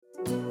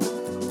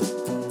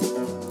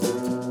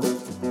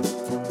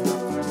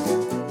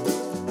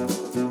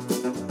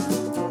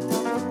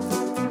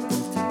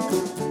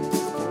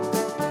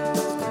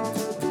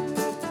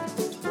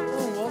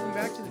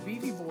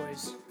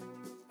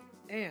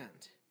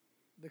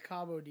the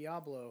Cabo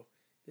Diablo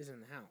is in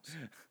the house.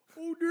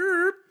 Oh,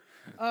 derp.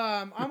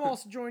 I'm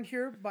also joined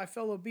here by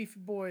fellow beefy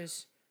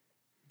boys,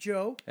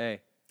 Joe.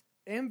 Hey.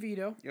 And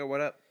Vito. Yo,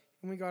 what up?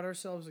 And we got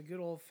ourselves a good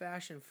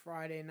old-fashioned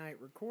Friday night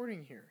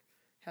recording here.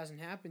 Hasn't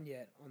happened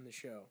yet on the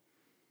show.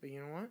 But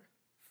you know what?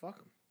 Fuck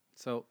them.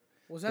 So...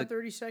 Was that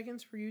 30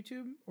 seconds for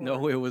YouTube?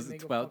 No, it was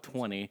about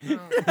 20.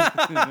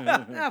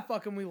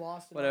 Fuck them, we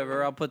lost it.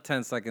 Whatever, I'll put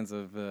 10 seconds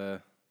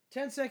of...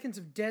 10 seconds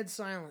of dead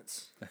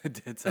silence.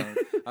 Dead silence.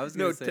 I was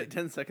going to say...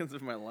 10 seconds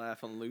of my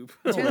laugh on loop.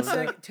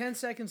 10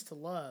 seconds to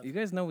love. You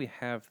guys know we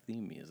have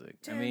theme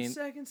music. 10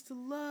 seconds to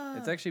love.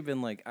 It's actually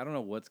been like, I don't know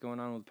what's going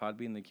on with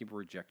Podbean. They keep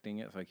rejecting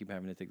it, so I keep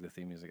having to take the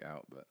theme music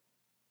out, but...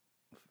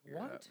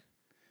 What?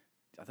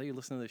 I thought you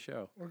listened to the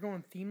show. We're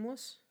going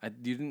themeless?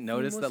 You didn't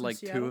notice that like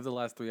 2 of the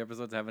last 3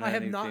 episodes haven't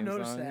had any theme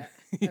song?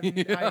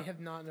 I have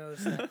not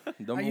noticed that.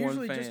 I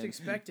usually just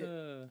expect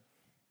it.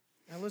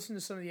 I listened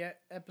to some of the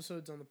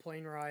episodes on the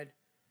plane ride,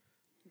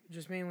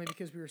 just mainly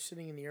because we were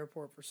sitting in the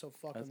airport for so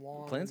fucking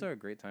long. Planes are a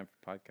great time for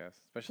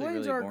podcasts, especially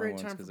planes really are a boring great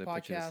ones time for because they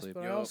put you to podcasts, sleep.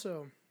 but I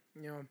also,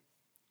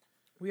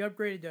 we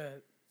upgraded to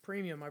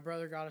premium. My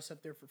brother got us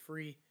up there for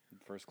free.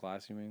 First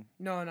class, you mean?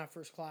 No, not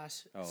first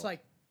class. Oh. It's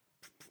like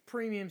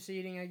premium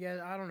seating, I guess.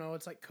 I don't know.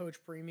 It's like coach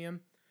premium,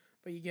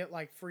 but you get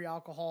like free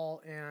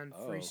alcohol and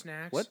free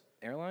snacks. What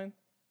airline?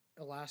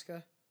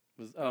 Alaska.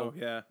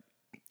 Yeah.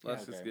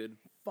 Alaska's good.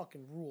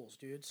 Fucking rules,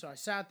 dude. So I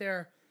sat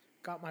there,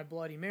 got my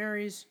Bloody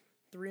Marys,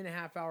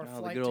 3.5 hour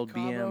flight good to old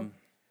Cabo. BM.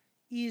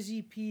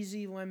 Easy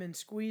peasy lemon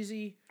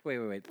squeezy.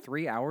 Wait.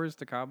 3 hours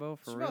to Cabo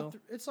for real?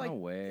 It's like no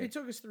way. It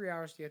took us 3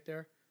 hours to get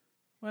there.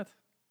 What?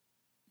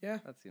 Yeah.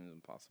 That seems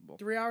impossible.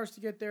 3 hours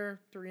to get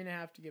there,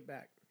 3.5 to get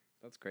back.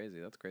 That's crazy.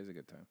 That's crazy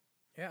good time.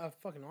 Yeah,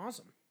 fucking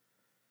awesome.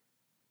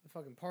 The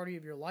fucking party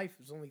of your life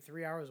is only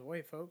 3 hours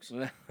away, folks.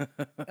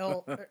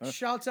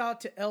 Shouts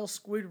out to El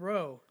Squid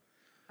Row.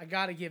 I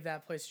gotta give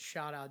that place a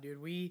shout out,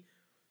 dude. We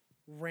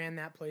ran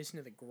that place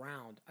into the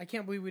ground. I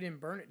can't believe we didn't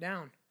burn it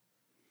down.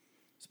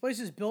 This place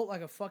is built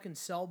like a fucking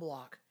cell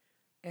block,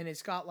 and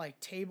it's got like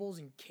tables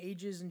and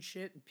cages and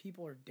shit, and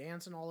people are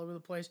dancing all over the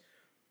place.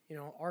 You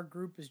know, our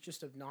group is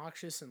just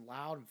obnoxious and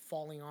loud and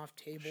falling off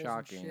tables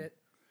and shit.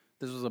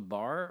 This was a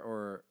bar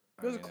or...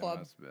 It was a club. It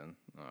must have been.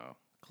 Oh, club.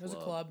 It was a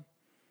club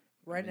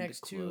right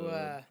next to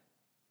a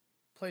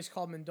place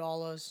called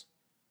Mandala's.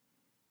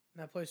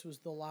 That place was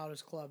the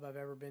loudest club I've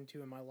ever been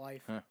to in my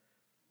life. Huh.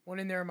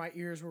 Went in there, my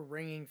ears were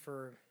ringing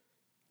for...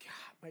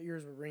 God, my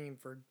ears were ringing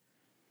for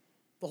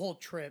the whole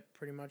trip,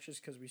 pretty much,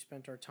 just because we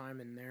spent our time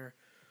in there.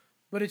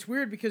 But it's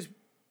weird because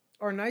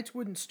our nights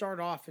wouldn't start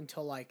off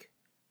until like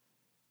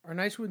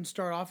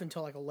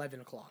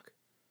 11 o'clock.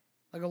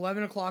 Like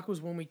 11 o'clock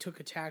was when we took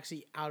a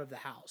taxi out of the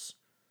house.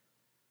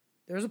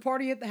 There was a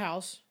party at the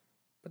house,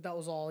 but that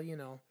was all,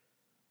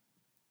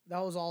 that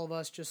was all of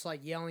us just like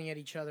yelling at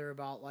each other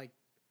about like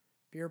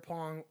beer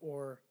pong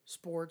or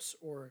sports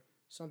or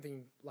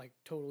something like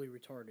totally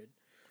retarded.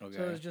 Okay.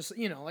 So it was just,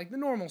 like the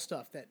normal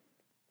stuff, that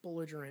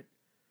belligerent,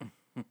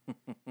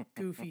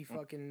 goofy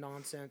fucking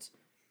nonsense.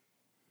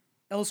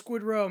 El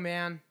Squid Row,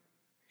 man.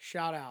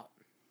 Shout out.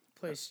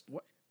 Place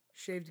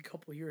shaved a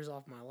couple years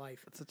off my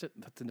life.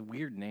 That's a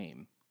weird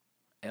name.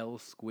 El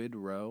Squid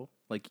Row?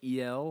 Like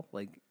EL?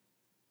 Like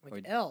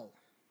L.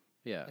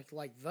 Yeah.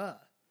 Like the.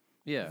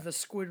 Yeah. The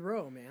Squid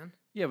Row, man.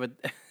 Yeah, but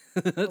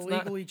that's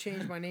legally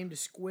changed my name to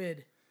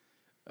Squid.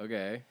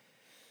 Okay.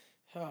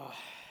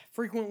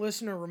 Frequent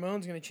listener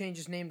Ramon's going to change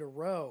his name to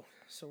Row.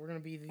 So we're going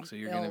to be the So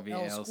you're going to be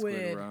El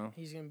Squid Row?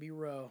 He's going to be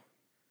Row.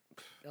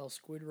 El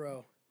Squid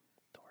Row.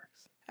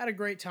 Dorks. Had a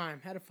great time.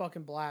 Had a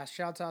fucking blast.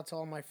 Shouts out to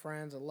all my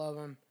friends. I love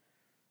them.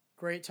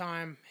 Great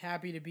time.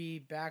 Happy to be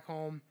back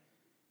home.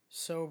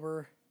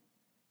 Sober.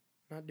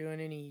 Not doing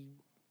any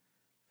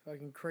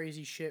fucking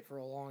crazy shit for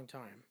a long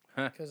time.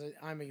 Because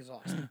I'm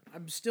exhausted.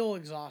 I'm still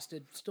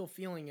exhausted. Still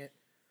feeling it.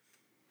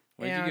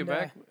 When did you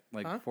get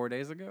back? 4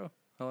 days ago?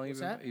 How long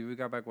you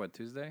got back? What,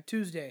 Tuesday?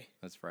 Tuesday.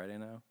 That's Friday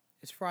now.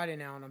 It's Friday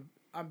now, and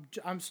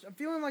I'm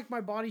feeling like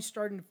my body's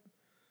starting to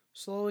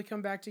slowly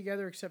come back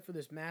together, except for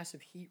this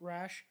massive heat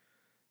rash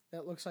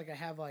that looks like I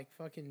have like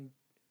fucking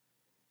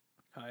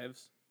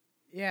hives.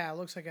 Yeah, it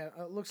looks like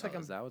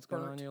I'm. Is that what's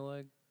going on your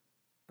leg?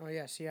 Oh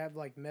yeah, see, I have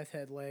like meth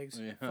head legs,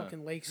 yeah.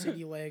 Fucking Lake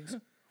City legs.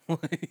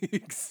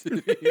 Lake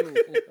City.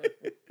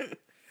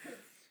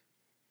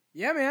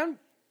 Yeah, man,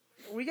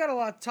 we got a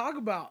lot to talk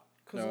about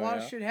because a lot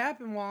of shit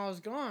happened while I was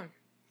gone.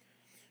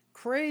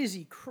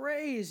 Crazy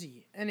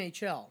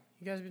NHL.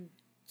 You guys been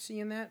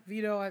seeing that?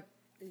 Vito, I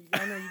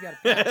know you got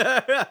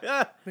a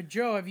pass. But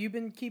Joe, have you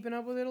been keeping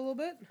up with it a little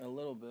bit? A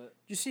little bit.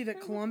 Did you see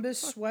that Columbus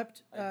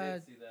swept? I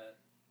did see that.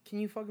 Can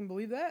you fucking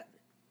believe that?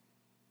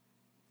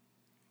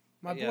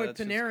 My boy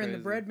Panera and the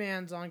Bread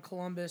Man's on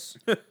Columbus,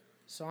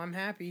 so I'm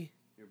happy.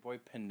 Your boy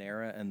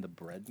Panera and the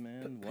Bread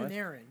Man? What?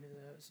 Panarin.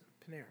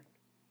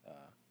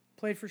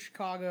 Played for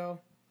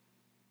Chicago.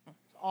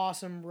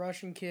 Awesome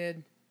Russian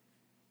kid.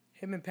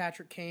 Him and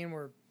Patrick Kane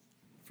were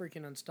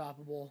freaking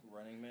unstoppable.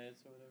 Running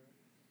mates or whatever?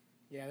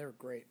 Yeah, they were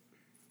great.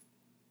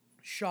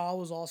 Shaw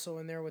was also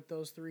in there with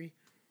those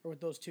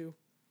two.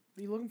 What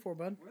are you looking for,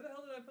 bud? Where the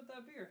hell did I put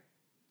that beer?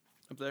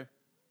 Up there.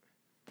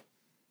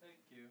 Thank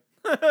you.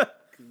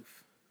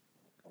 Goof.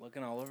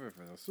 Looking all over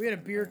for this. We had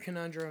a beer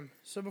conundrum.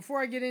 So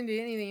before I get into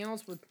anything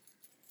else with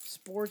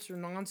sports or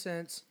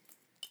nonsense,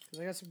 because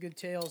I got some good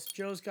tales,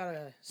 Joe's got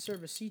a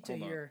cervecita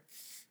here.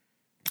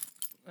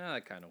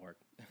 That kind of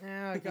worked.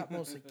 I got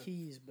mostly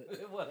keys,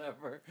 but...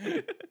 Whatever.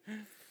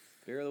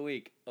 Beer of the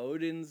week.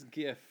 Odin's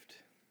Gift.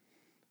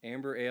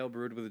 Amber ale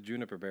brewed with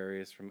juniper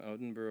berries from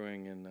Odin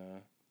Brewing in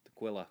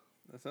Tequila.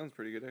 That sounds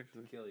pretty good,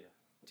 actually.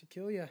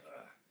 Tequila.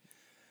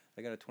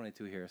 I got a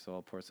 22 here, so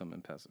I'll pour some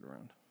and pass it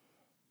around.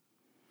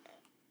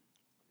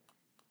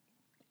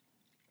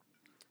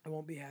 I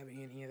won't be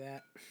having any of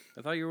that.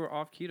 I thought you were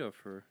off keto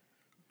for...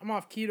 I'm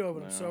off keto,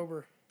 but I'm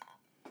sober.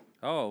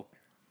 Oh.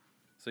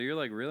 So you're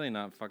like really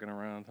not fucking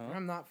around, huh?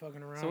 I'm not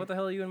fucking around. So what the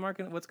hell are you and Mark...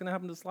 What's going to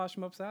happen to Slosh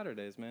 'em Up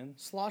Saturdays, man?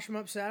 Slosh 'em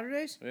Up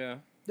Saturdays? Yeah.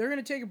 They're going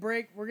to take a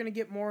break. We're going to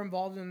get more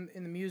involved in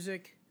the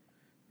music.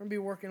 We're going to be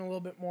working a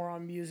little bit more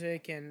on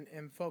music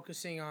and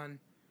focusing on...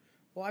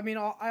 Well, I mean,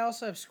 I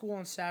also have school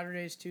on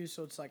Saturdays, too,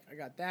 so it's like I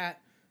got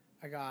that.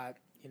 I got,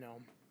 Yeah,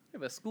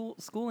 but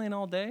school ain't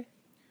all day.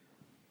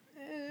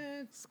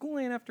 School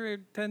ain't after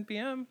 10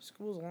 p.m.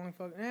 School's a long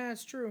fucking...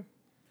 it's true.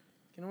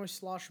 Can always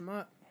slosh them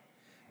up.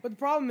 But the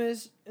problem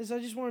is I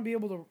just want to be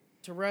able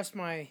to rest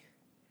my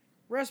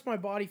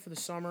body for the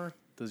summer.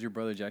 Does your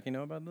brother Jackie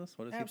know about this?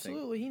 What does he think?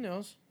 Absolutely, he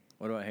knows.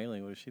 What about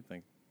Haley? What does she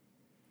think?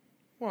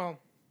 Well,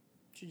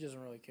 she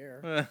doesn't really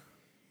care.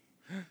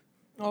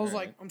 I was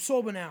like, I'm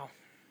sober now.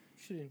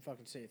 She didn't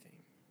fucking say a thing.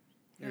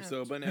 You're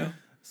sober now?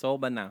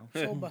 Sober now.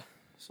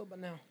 Sober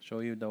now. Show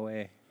you the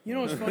way. You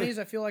know what's funny is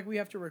I feel like we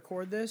have to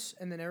record this,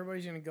 and then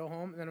everybody's going to go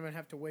home, and then I'm going to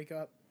have to wake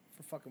up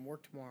for fucking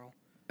work tomorrow.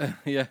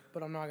 Yeah.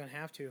 But I'm not going to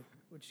have to,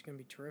 which is going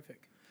to be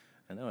terrific.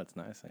 I know, it's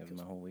nice. I have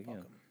my whole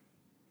weekend.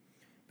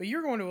 But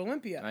you're going to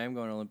Olympia. I am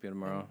going to Olympia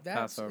tomorrow.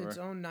 That's Passover. its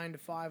own 9 to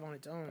 5 on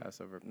its own.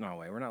 Passover. No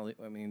way. We're not.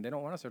 I mean, they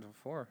don't want us there till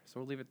 4,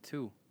 so we'll leave at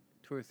 2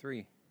 or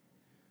 3.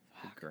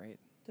 Great. It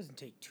doesn't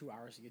take 2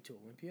 hours to get to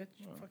Olympia. It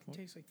fucking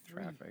takes like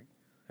 3. Traffic.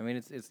 I mean,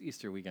 it's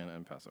Easter weekend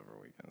and Passover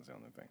weekend is the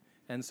only thing.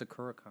 And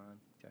SakuraCon,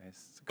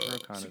 guys.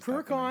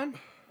 SakuraCon.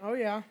 Oh,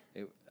 yeah.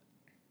 We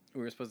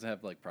were supposed to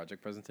have, like,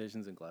 project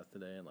presentations in class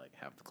today, and, like,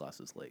 half the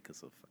class was late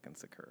because of fucking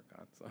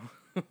SakuraCon, so.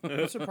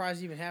 I'm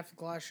surprised even half the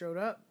class showed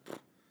up.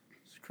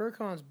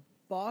 SakuraCon's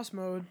boss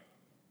mode.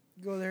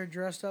 Go there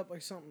dressed up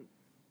like something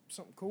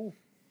cool.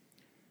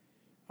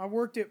 I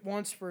worked it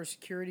once for a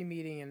security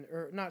meeting,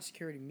 or not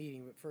security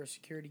meeting, but for a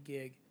security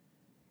gig.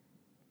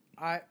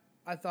 I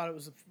thought it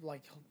was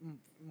like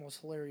the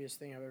most hilarious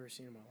thing I've ever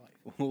seen in my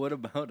life. What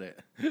about it?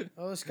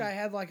 Oh, this guy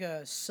had like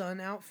a sun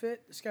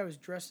outfit. This guy was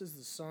dressed as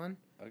the sun.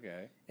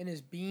 Okay. And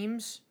his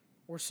beams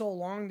were so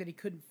long that he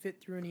couldn't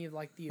fit through any of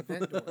like the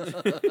event doors.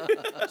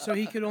 So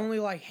he could only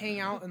like hang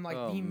out in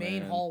like the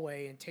main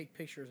hallway and take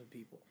pictures of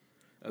people.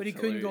 But he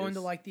couldn't go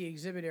into like the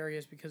exhibit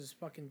areas because his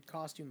fucking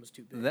costume was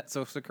too big.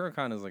 So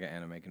SakuraCon is like an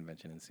anime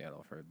convention in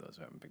Seattle for those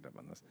who haven't picked up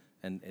on this,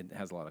 and it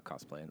has a lot of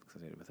cosplay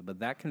associated with it. But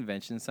that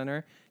convention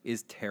center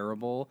is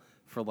terrible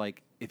for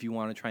like if you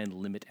want to try and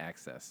limit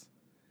access,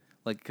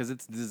 like because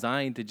it's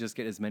designed to just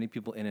get as many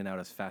people in and out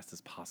as fast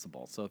as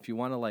possible. So if you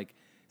want to like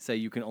say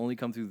you can only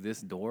come through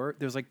this door,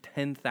 there's like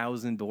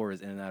 10,000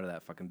 doors in and out of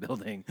that fucking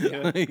building.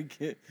 Yeah.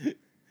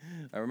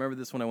 I remember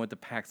this when I went to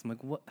PAX. I'm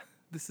like, what?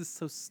 This is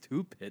so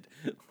stupid.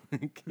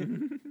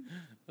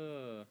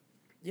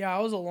 Yeah,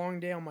 it was a long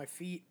day on my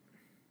feet.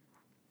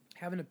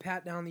 Having to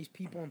pat down these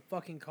people in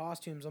fucking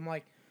costumes. I'm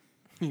like...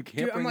 You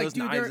can't bring those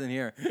knives in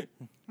here. I'm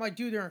like,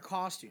 dude, they're in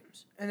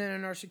costumes. And then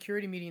in our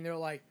security meeting, they're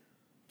like,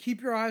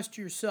 keep your eyes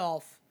to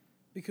yourself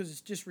because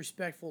it's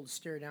disrespectful to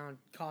stare down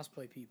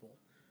cosplay people.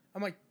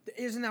 I'm like,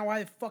 isn't that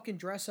why they fucking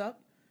dress up?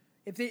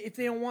 If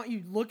they don't want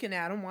you looking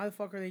at them, why the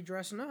fuck are they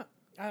dressing up?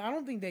 I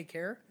don't think they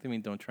care. I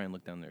mean, don't try and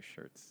look down their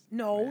shirts.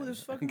 No, this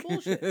is fucking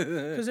bullshit.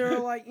 Because they're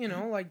like,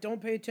 like,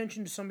 don't pay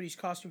attention to somebody's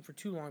costume for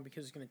too long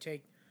because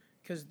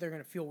they're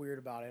going to feel weird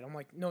about it. I'm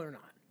like, no, they're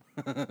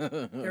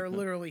not. They're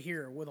literally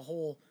here with a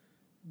whole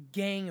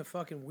gang of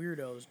fucking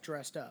weirdos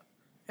dressed up.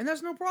 And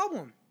that's no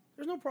problem.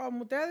 There's no problem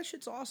with that. That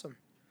shit's awesome.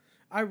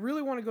 I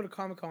really want to go to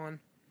Comic-Con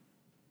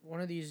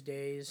one of these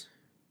days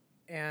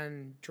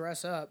and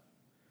dress up,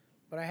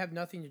 but I have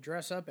nothing to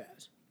dress up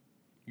as.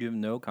 You have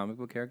no comic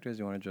book characters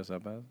you want to dress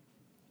up as?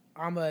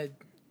 I'm a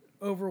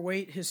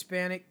overweight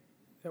Hispanic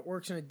that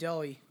works in a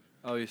deli.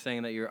 Oh, you're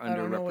saying that you're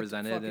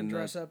underrepresented in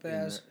dress up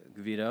as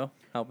Vito?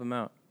 Help him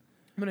out.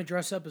 I'm gonna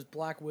dress up as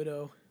Black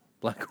Widow.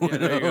 Black Widow.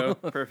 There you go.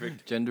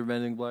 Perfect. Gender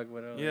bending Black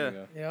Widow.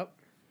 Yeah. Yep.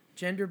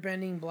 Gender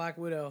bending Black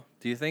Widow.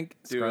 Do you think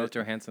Scarlett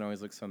Johansson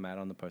always looks so mad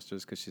on the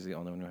posters because she's the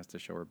only one who has to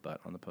show her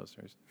butt on the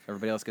posters?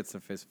 Everybody else gets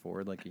their face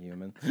forward like a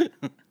human.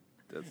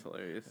 That's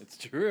hilarious. It's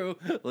true.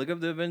 Look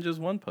up the Avengers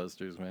 1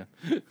 posters, man.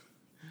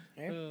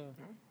 Okay.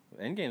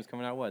 Endgame's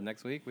coming out, what,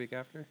 next week? Week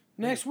after?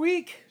 Next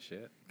week.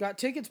 Shit. Got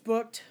tickets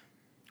booked.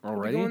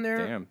 Already? Going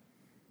there. Damn.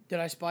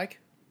 Did I spike?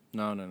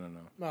 No.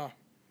 Oh.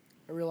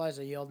 I realized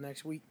I yelled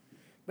next week.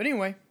 But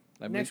anyway,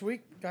 next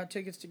week, got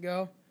tickets to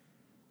go.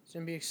 It's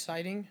going to be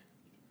exciting.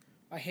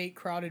 I hate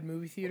crowded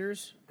movie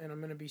theaters, and I'm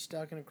going to be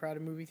stuck in a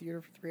crowded movie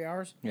theater for 3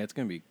 hours. Yeah, it's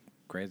gonna be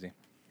crazy.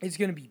 It's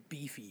going to be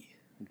beefy.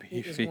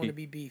 It is going to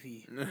be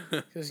beefy.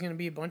 Because there's going to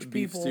be a bunch of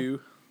Beef people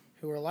stew.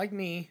 who are like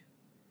me,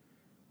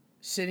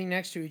 sitting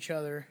next to each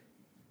other,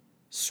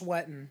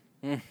 sweating,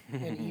 and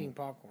eating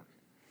popcorn.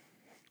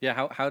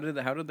 Yeah, how did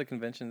the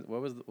convention?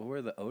 What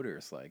were the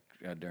odors like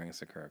during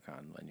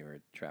SakuraCon when you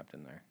were trapped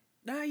in there?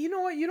 Nah, you know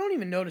what? You don't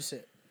even notice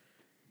it.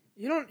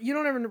 You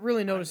don't ever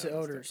really notice the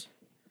odors,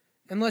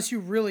 unless you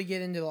really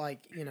get into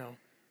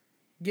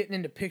getting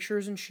into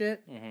pictures and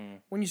shit. Mm-hmm.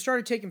 When you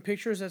started taking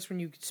pictures, that's when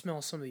you could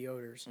smell some of the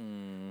odors.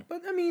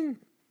 But I mean,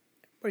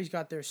 everybody's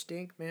got their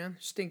stink, man.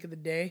 Stink of the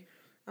day.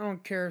 I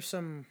don't care if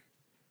some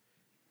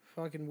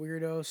fucking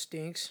weirdo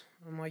stinks.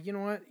 I'm like, you know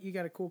what? You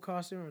got a cool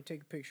costume. I'm gonna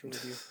take a picture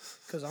with you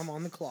because I'm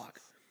on the clock.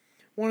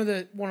 One of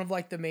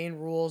the main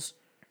rules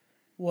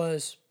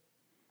was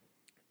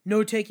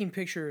no taking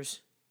pictures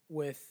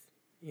with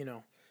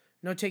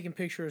no taking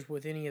pictures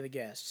with any of the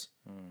guests.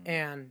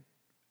 And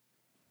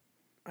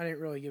I didn't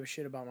really give a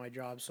shit about my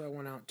job, so I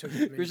went out and took as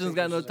many Christian's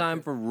got pictures no as I time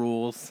could. for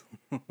rules.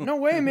 No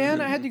way,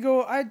 man. I had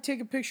to take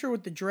a picture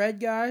with the Dread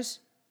guys.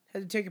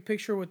 Had to take a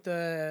picture with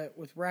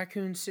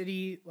Raccoon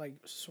City, like,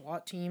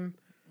 SWAT team.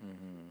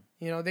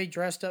 Mm-hmm. They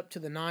dressed up to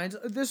the nines.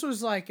 This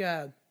was like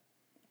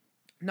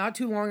not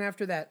too long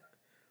after that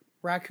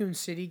Raccoon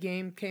City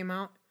game came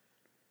out,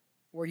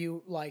 where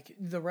you, like,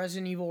 the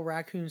Resident Evil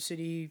Raccoon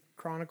City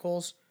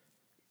Chronicles.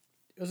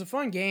 It was a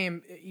fun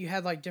game. You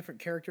had, like, different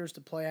characters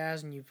to play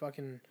as, and you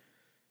fucking...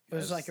 It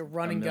was like a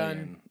run and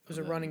gun. It was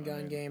a run and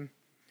gun game.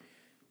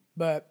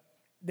 But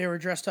they were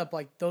dressed up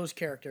like those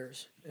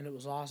characters, and it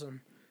was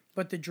awesome.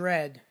 But the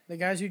Dread, the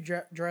guys who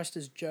dressed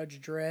as Judge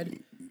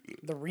Dredd,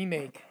 the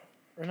remake,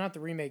 or not the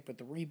remake, but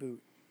the reboot,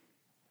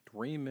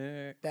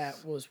 Remix.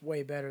 that was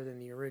way better than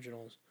the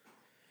originals.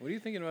 What are you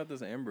thinking about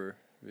this Amber?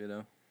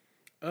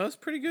 It's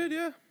pretty good,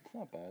 yeah.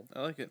 Not bad.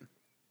 I like it.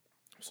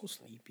 I'm so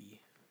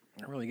sleepy.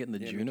 I'm really getting the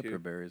Yeah, me juniper too.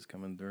 berries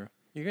coming through.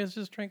 You guys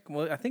just drank.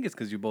 Well, I think it's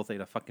because you both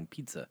ate a fucking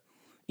pizza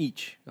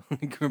each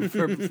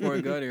before I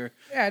got here.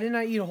 Yeah, I did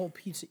not eat a whole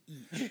pizza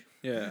each.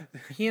 Yeah.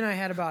 He and I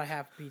had about a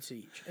half a pizza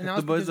each, and that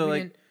was The boys because are we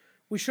like- didn't.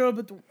 We showed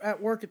up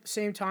at work at the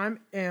same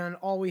time, and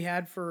all we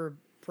had for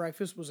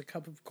breakfast was a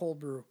cup of cold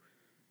brew,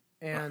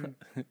 and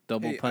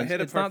Double Hey, I punch. had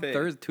a It's not parfait.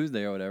 Thursday,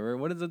 Tuesday or whatever.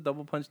 What is it?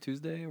 Double punch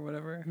Tuesday or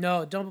whatever.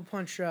 no double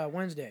punch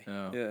Wednesday.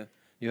 Oh, Yeah.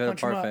 you had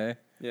Punch a 'em up. parfait.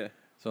 Yeah.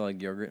 So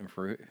like yogurt and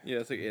fruit. Yeah,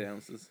 it's like 8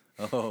 ounces.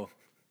 Oh,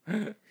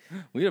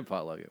 we had a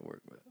potluck at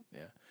work, but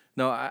yeah.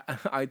 No,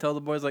 I tell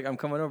the boys like I'm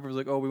coming over. It's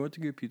like, oh, we went to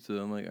get pizza.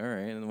 I'm like, all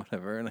right, and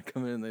whatever. And I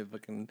come in and they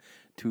fucking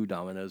 2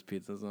 Domino's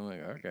pizzas. I'm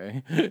like,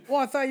 okay. Well,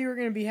 I thought you were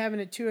gonna be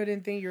having it too. I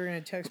didn't think you were gonna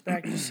text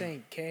back just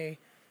saying K.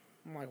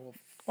 I'm like, well,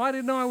 Well, I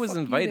didn't know I was Fuck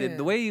you invited. then.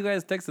 The way you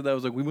guys texted that, I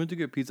was like, we went to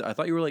get pizza. I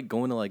thought you were like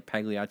going to like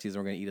Pagliacci's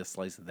and we're gonna eat a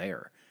slice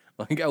there.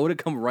 Like I would have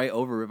come right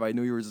over if I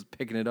knew you were just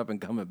picking it up and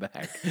coming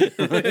back. Like,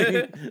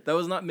 that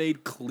was not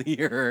made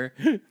clear.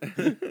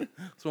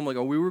 So I'm like,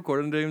 are we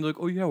recording today? And like,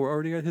 oh yeah, we're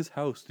already at his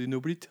house. Did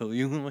nobody tell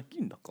you? I'm like,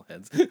 you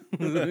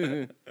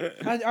knuckleheads.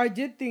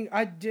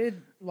 I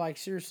did like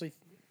seriously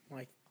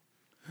like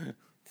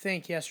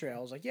think yesterday. I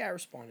was like, yeah, I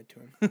responded to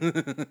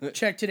him.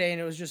 Check today, and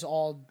it was just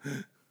all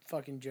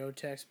fucking Joe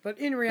text. But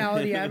in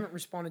reality, I haven't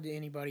responded to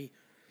anybody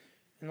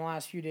in the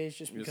last few days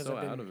just You're because so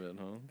I've out been, of it,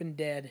 huh? been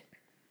dead,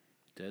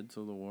 Dead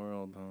to the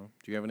world, huh?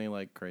 Do you have any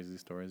like crazy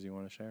stories you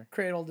want to share?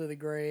 cradled to the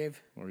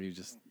grave. Or are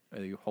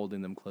you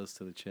holding them close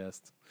to the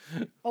chest?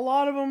 A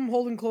lot of them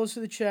holding close to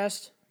the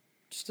chest,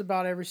 just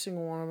about every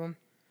single one of them.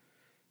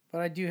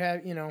 But I do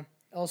have,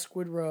 El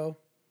Squid Row.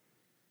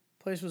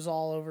 Place was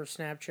all over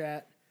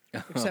Snapchat,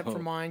 except for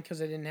mine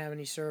because I didn't have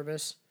any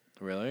service.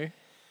 Really?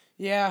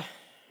 Yeah,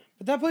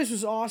 but that place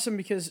was awesome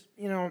because,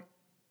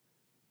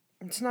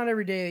 it's not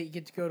every day that you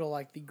get to go to,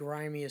 like, the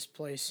grimiest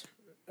place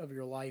of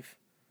your life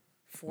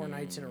 4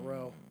 nights in a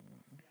row.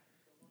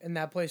 And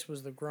that place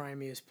was the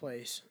grimiest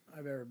place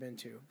I've ever been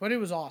to. But it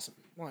was awesome.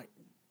 Like,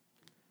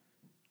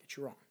 get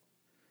you wrong.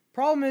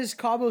 Problem is,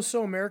 Cabo's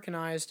so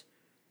Americanized,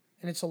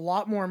 and it's a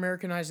lot more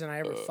Americanized than I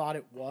ever thought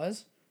it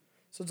was.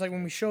 So it's like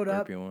when we showed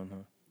up, Burpee one,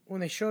 huh?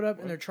 when they showed up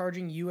and they're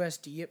charging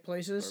USD at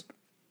places,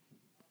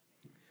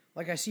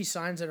 like I see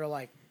signs that are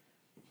like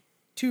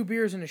 2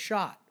 beers and a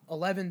shot,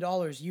 $11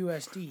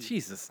 USD.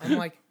 Jesus. I'm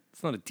like,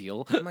 It's not a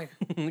deal. I'm like,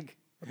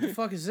 what the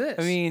fuck is this?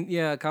 I mean,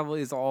 yeah, Cabo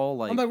is all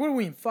like I'm like, what are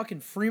we in fucking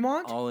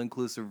Fremont? all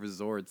inclusive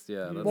resorts.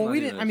 Yeah. That's Well, not we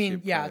even didn't. a I mean,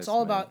 cheap yeah, price, it's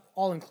all man. about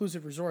all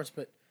inclusive resorts,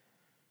 but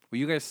Were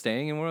you guys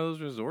staying in one of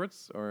those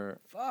resorts or?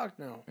 fuck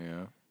no.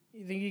 Yeah.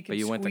 You think you But could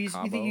you went to squeeze?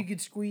 You think Cabo? you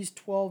could squeeze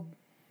 12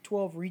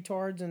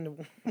 retards into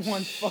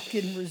one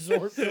fucking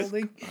resort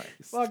building?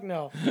 Fuck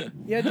no.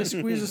 You had to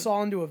squeeze us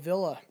all into a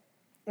villa,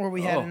 where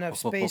we had enough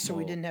space so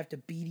we didn't have to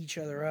beat each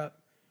other up.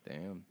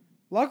 Damn.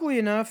 Luckily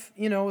enough,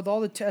 with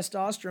all the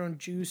testosterone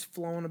juice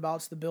flowing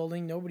about the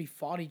building, nobody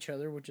fought each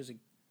other, which is a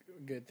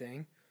good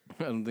thing.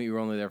 I don't think you were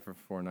only there for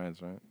 4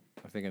 nights, right?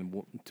 I'm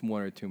thinking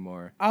 1 or 2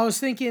 more. I was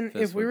thinking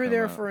This if we would were come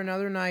there out. for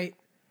another night,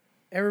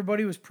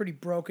 everybody was pretty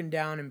broken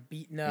down and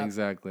beaten up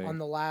Exactly. on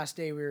the last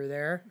day we were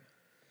there.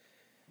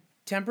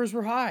 tempers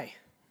were high.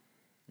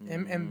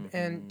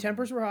 And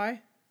tempers were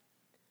high.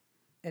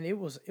 And it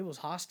was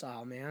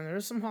hostile, man. There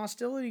was some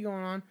hostility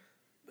going on,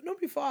 but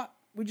nobody fought.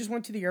 We just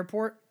went to the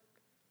airport,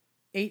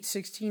 ate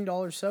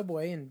 $16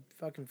 Subway, and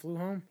fucking flew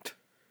home.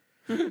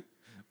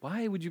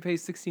 Why would you pay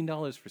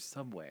 $16 for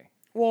Subway?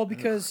 Well,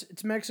 because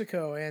it's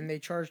Mexico, and they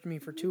charged me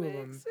for two of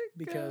them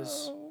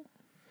because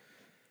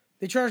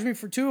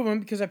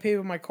I paid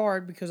with my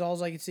card because I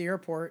was like, it's the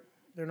airport.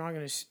 They're not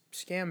going to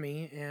scam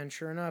me. And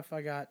sure enough,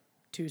 I got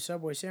 2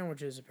 Subway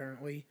sandwiches,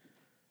 apparently.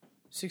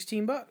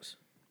 $16.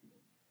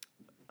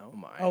 Oh,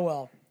 my. Oh,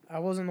 well. I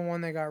wasn't the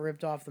one that got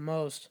ripped off the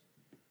most.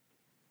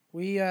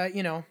 We,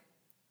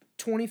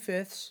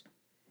 25ths,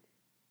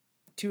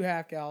 2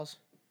 half gals,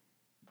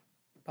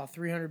 about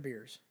 300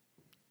 beers.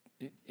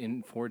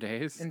 In 4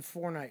 days? In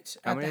 4 nights.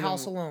 How At the many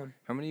house alone.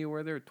 How many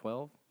were there?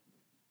 12?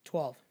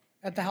 12.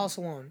 At the house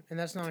alone. And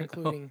that's not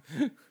including...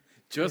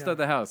 Just at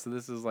the house. So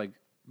this is like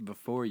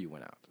before you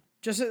went out.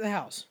 Just at the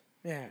house.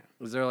 Yeah.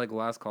 Was there like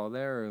last call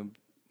there, or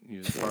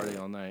you just party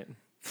all night?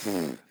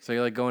 So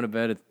you're like going to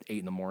bed at 8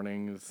 in the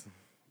morning.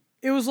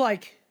 It was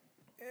like,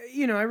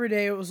 every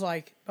day it was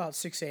like about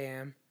 6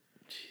 a.m.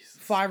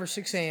 5 or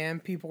 6 a.m.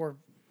 People were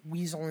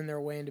weaseling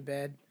their way into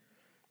bed.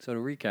 So to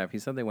recap, he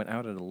said they went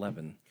out at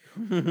 11.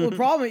 Well, the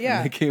problem,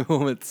 yeah. They came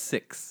home at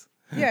 6.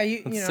 Yeah,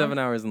 you That's know. 7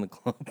 hours in the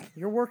club.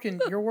 You're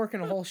working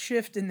a whole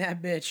shift in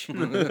that bitch.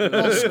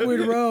 All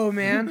Squid Row,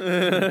 man.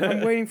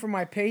 I'm waiting for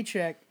my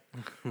paycheck.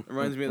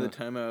 Reminds me of the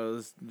time I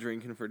was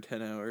drinking for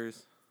 10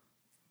 hours.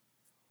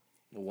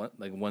 What?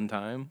 Like one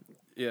time?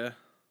 Yeah.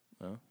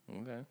 Oh,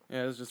 okay.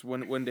 Yeah, it was just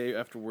one day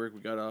after work.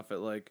 We got off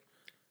at like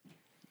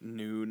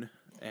noon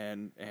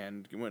and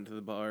went to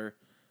the bar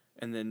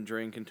and then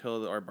drank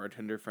until our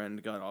bartender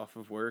friend got off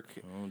of work.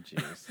 Oh,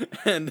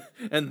 jeez.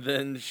 and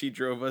then she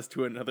drove us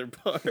to another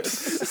bar.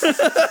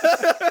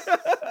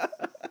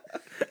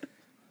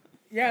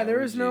 Yeah, there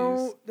was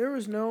no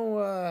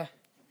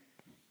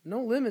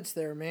limits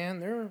there, man.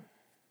 They're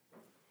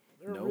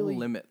No really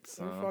limits.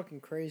 They're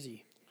fucking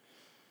crazy.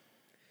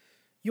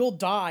 You'll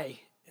die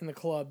in the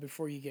club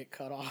before you get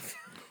cut off.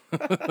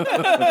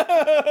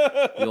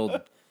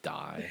 You'll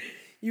die.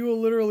 You will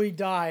literally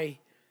die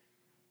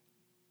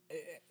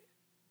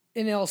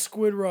in El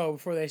Squid Row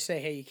before they say,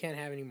 hey, you can't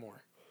have any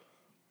more.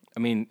 I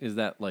mean, is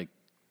that like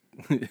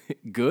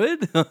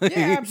good?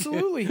 Yeah,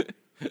 absolutely.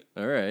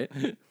 All right.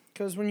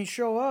 Because when you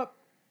show up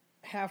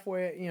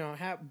halfway,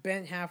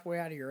 bent halfway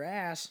out of your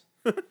ass,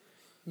 and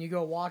you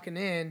go walking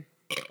in,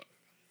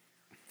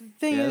 the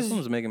thing Yeah, is, this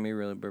one's making me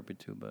really burpy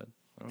too, bud.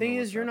 Thing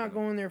is, you're not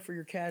going there for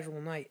your casual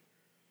night.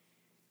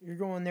 You're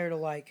going there to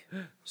like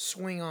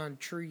swing on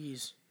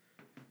trees,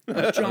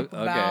 jump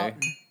about,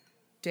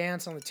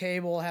 dance on the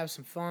table, have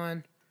some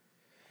fun,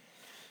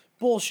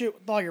 bullshit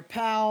with all your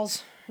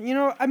pals.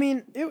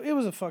 It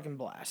was a fucking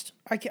blast.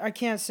 I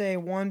can't say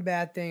one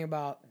bad thing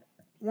about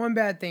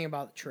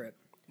the trip.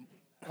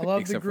 I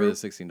love the group.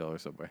 Except for the $16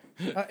 Subway.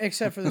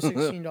 Except for the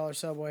 $16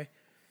 Subway.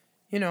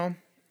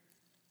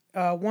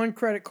 One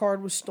credit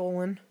card was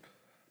stolen.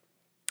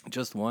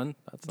 Just one?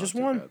 That's not Just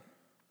too one. bad.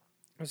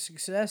 A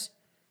success.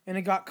 And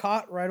it got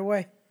caught right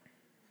away.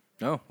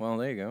 Oh, well,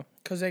 there you go.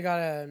 Because they got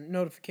a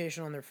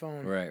notification on their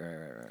phone. Right.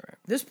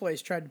 This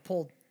place tried to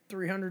pull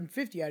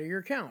 $350 out of your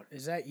account.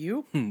 Is that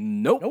you?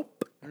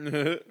 Nope.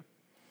 Nope.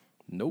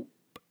 Nope.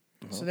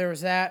 So there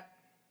was that.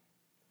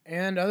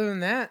 And other than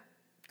that,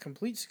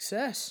 complete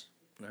success.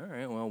 All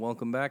right. Well,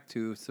 welcome back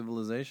to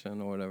civilization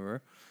or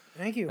whatever.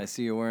 Thank you. I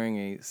see you're wearing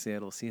a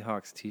Seattle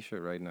Seahawks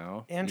T-shirt right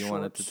now. And you shorts.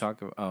 wanted to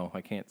talk about? Oh,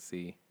 I can't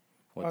see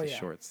what the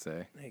shorts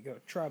say. There you go.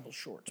 Tribal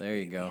shorts. There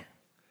you go.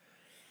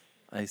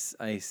 I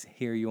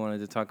hear you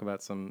wanted to talk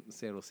about some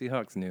Seattle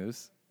Seahawks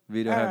news.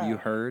 Vito, have you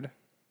heard?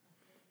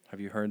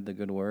 Have you heard the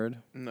good word?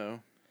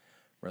 No.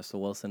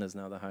 Russell Wilson is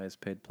now the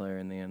highest paid player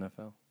in the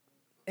NFL.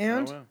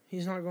 And Oh, wow.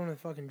 he's not going to the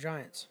fucking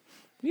Giants.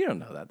 You don't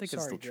know that. They could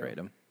Sorry, still Joe. trade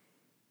him.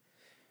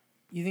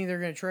 You think they're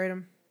going to trade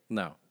him?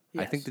 No.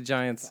 I think Yes. the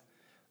Giants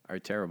are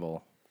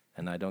terrible,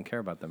 and I don't care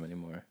about them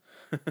anymore.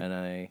 And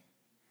I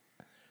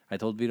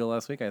told Vito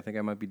last week I think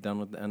I might be done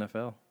with the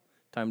NFL.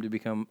 Time to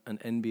become an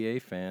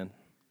NBA fan.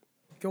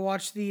 Go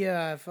watch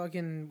the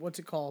fucking, what's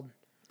it called?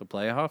 The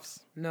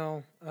playoffs?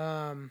 No.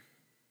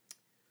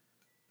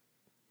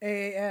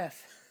 AAF.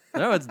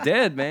 No, it's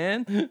dead,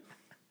 man.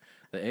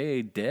 The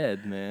AA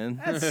dead,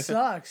 man. That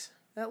sucks.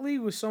 That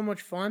league was so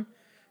much fun.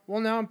 Well,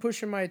 now I'm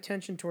pushing my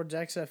attention towards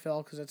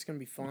XFL because that's going to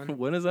be fun.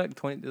 When is that?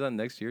 Is that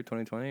next year,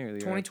 2020 or the year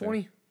 2020.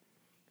 after?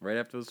 Right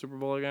after the Super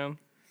Bowl again?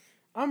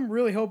 I'm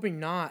really hoping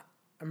not.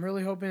 I'm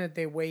really hoping that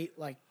they wait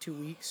like 2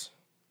 weeks.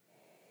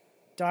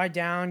 Die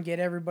down, get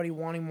everybody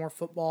wanting more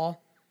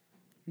football.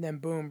 And then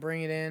boom,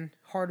 bring it in.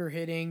 Harder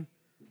hitting.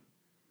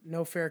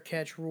 No fair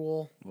catch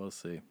rule. We'll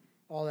see.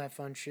 All that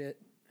fun shit.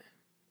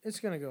 It's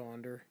going to go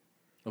under.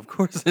 Of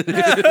course it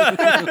is.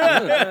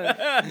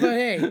 But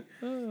hey,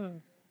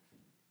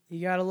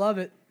 you got to love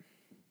it.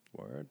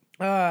 Word.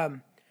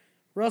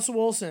 Russell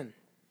Wilson,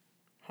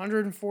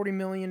 $140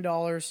 million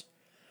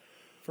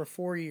for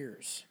 4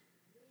 years.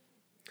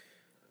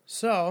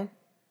 So,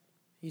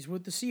 he's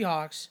with the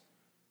Seahawks.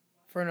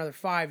 for another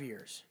 5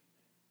 years.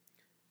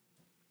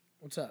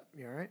 What's up?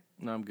 You all right?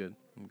 No, I'm good.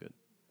 I'm good.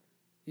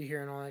 You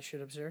hearing all that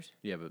shit upstairs?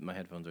 Yeah, but my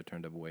headphones are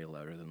turned up way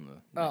louder than the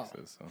Oh,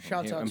 Nexus. So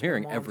shouts out I'm to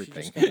hearing my mom.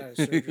 everything. She just got out of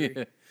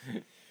surgery.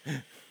 Yeah.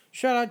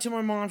 Shout out to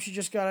my mom. She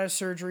just got out of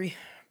surgery.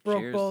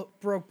 Cheers.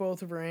 Broke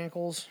both of her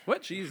ankles.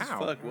 What? Jesus How?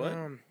 fuck, what?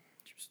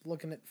 She was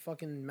looking at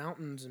fucking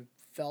mountains and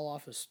fell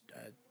off a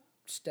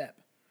step.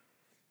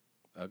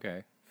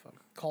 Okay. Fuck,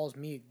 calls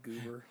me a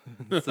goober.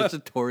 Such a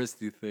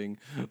touristy thing.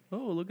 Oh,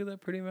 look at that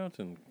pretty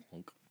mountain.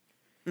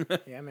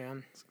 Yeah,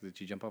 man.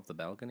 Did you jump off the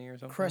balcony or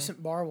something?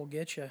 Crescent Bar will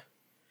get you.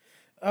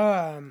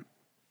 But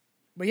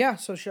yeah,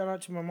 so shout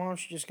out to my mom.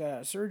 She just got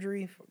out of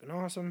surgery. Fucking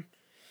awesome.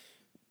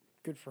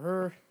 Good for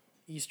her.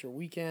 Easter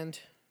weekend.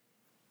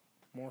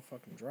 More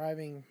fucking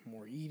driving.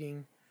 More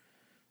eating.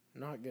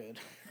 Not good.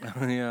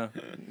 Yeah.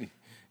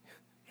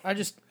 I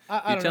You're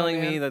don't telling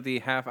know, me man. that the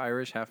half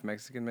Irish, half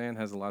Mexican man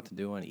has a lot to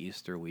do on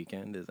Easter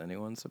weekend? Is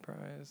anyone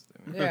surprised?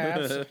 I mean, Yeah,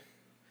 absolutely.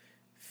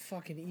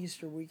 Fucking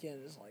Easter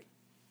weekend is like,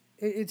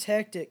 it's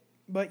hectic.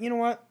 But you know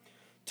what?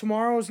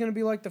 Tomorrow is going to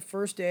be like the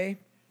first day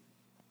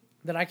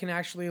that I can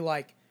actually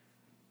like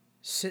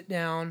sit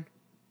down,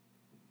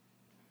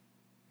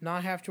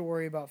 not have to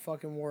worry about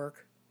fucking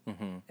work,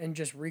 and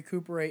just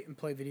recuperate and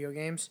play video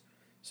games.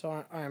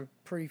 So I'm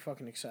pretty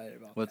fucking excited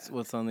about that.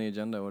 What's on the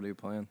agenda? What are you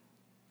playing?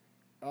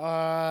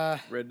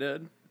 Red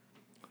Dead.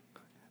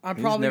 I'm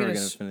He's probably never gonna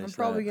gonna finish I'm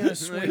probably that. gonna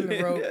swing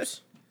the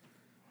ropes.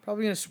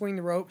 Probably gonna swing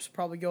the ropes.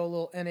 Probably go a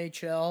little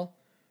NHL,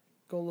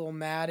 go a little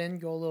Madden,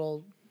 go a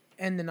little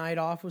end the night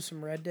off with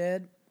some Red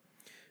Dead.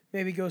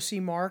 Maybe go see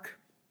Mark.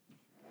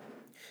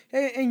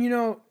 Hey, and you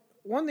know,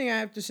 one thing I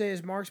have to say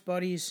is Mark's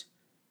buddies,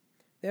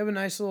 they have a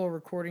nice little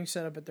recording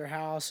setup at their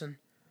house, and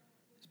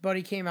his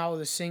buddy came out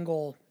with a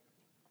single.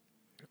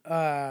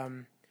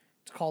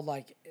 It's called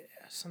like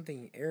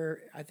something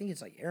I think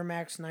it's like Air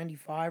Max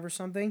 95 or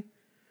something.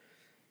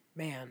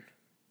 Man,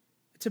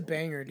 it's a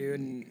banger,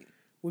 dude.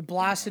 We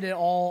blasted it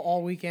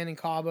all weekend in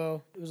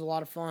Cabo. It was a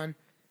lot of fun.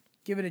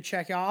 Give it a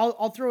check out.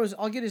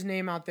 I'll get his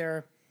name out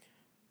there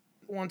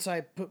once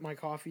I put my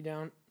coffee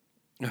down.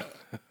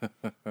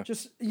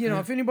 Just, you know,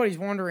 if anybody's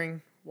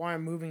wondering why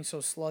I'm moving so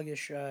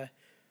sluggish, Well,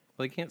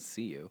 they can't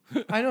see you.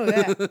 I know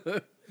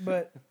that,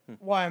 but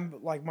why I'm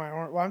like my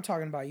arm. Well, I'm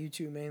talking about you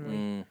two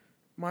mainly.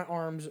 My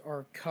arms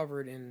are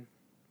covered in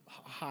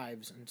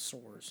hives and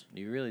sores.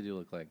 You really do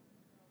look like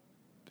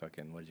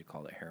fucking, what did you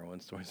call it, heroin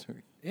stores?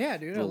 Yeah,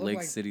 dude. The I look Lake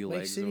like City Lake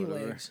legs or City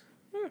whatever. legs.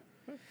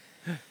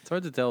 It's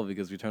hard to tell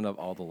because we turned off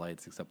all the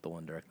lights except the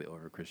one directly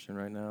over Christian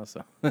right now.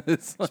 So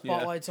it's like,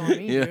 Spotlight's on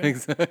me, yeah, dude.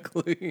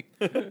 exactly.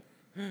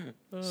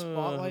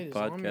 Spotlight is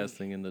on me.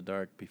 Podcasting in the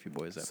dark, beefy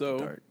boys after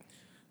So,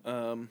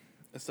 dark.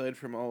 Aside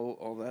from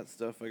all that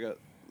stuff, I got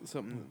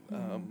something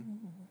to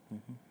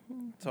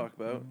talk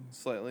about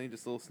slightly,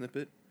 just a little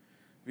snippet.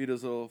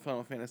 Vito's little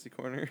Final Fantasy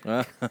corner.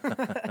 I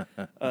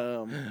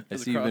For the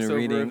see you've been crossover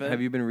reading. event.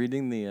 Have you been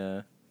reading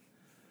the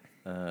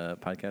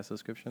podcast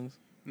descriptions?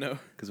 No.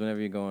 Because whenever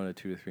you go on a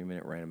 2 to 3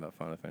 minute rant about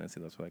Final Fantasy,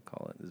 that's what I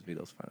call it. Is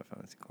Vito's Final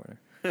Fantasy corner.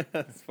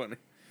 That's funny.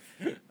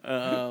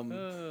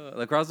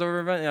 The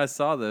crossover event. Yeah, I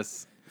saw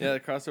this. Yeah, the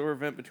crossover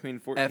event between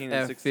 14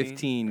 and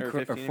 16.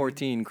 FF15 or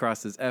 14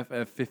 crosses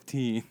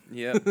FF15.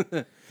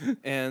 Yep.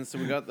 And so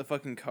we got the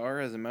fucking car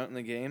as a mount in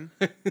the game.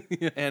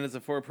 Yeah. And it's a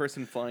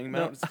 4-person flying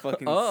mount. It's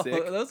fucking Oh, sick.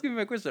 that was gonna be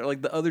my question. Are,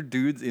 like the other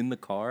dudes in the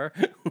car?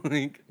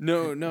 Like,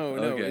 No.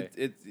 Okay.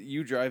 It's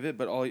you drive it,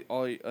 but all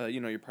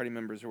your party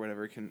members or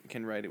whatever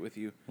can ride it with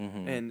you,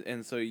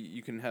 and so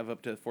you can have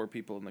up to 4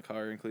 people in the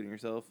car, including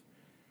yourself,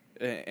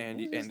 and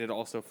it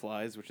also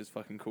flies, which is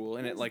fucking cool,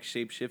 and it like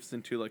shapeshifts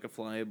into like a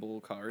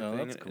flyable car thing.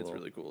 that's It's cool.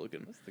 really cool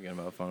looking. I was thinking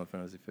about Final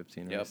Fantasy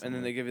 15. Yep, and recently.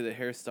 then they give you the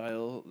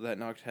hairstyle that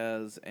Noct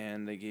has,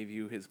 and they gave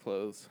you his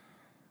clothes.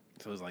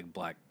 So it was like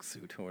black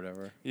suit or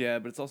whatever. Yeah,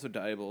 but it's also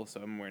dyeable,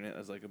 so I'm wearing it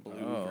as like a blue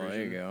Oh, version.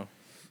 there you go.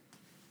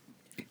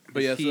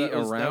 But Is yeah, he so that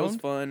was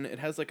around? fun. It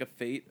has like a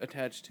fate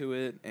attached to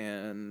it,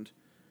 and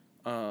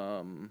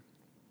I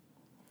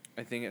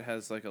think it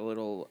has like a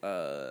little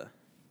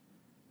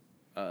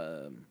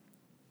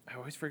I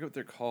always forget what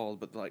they're called,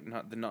 but like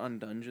not the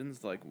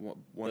non-dungeons, like one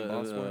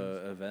boss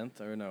ones. Event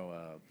or no?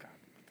 God,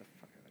 what the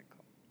fuck are they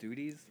called?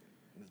 Duties?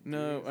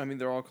 No, Duties? I mean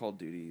they're all called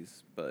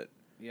duties, but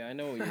Yeah, I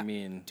know what you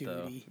mean.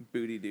 though. Duty.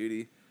 booty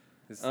duty.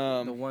 It's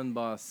Um, the one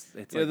boss.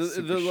 It's Yeah, like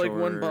super the like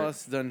one short.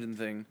 boss dungeon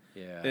thing.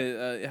 Yeah.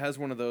 It has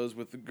one of those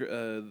with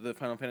the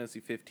Final Fantasy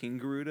 15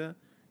 Garuda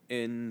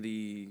in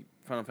the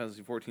Final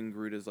Fantasy 14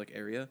 Garuda's like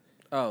area.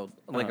 Oh,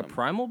 like a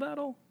primal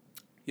battle?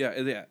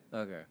 Yeah.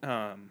 Okay.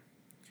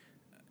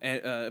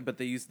 But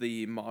they use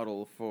the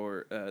model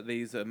for they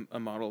use a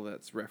model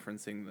that's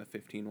referencing the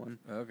 15 one.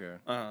 Okay.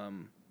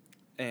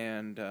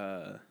 And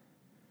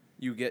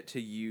you get to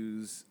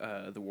use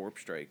the warp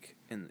strike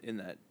in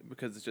that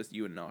because it's just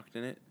you and Noct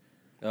in it.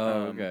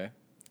 Oh, okay.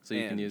 So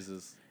you can and- use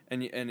this.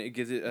 And it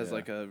gives it as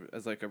Yeah.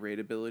 like a raid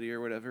ability or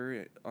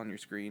whatever on your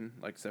screen,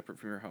 like separate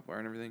from your hotbar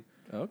and everything.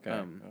 Okay.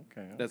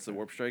 Okay. That's the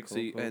warp strike. Cool, So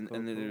you, cool, and cool,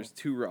 then cool. there's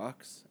 2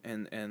 rocks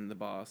and the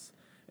boss,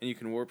 and you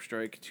can warp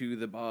strike to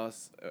the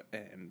boss,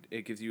 and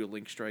it gives you a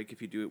link strike if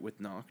you do it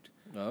with Noct.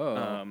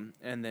 Oh.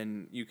 And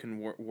then you can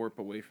warp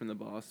away from the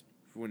boss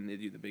when they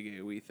do the big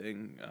AoE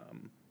thing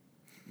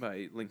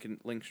by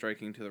link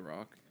striking to the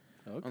rock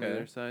on the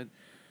other side.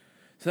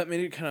 So that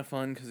made it kind of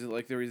fun because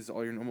like there was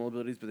all your normal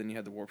abilities, but then you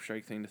had the warp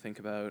strike thing to think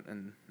about,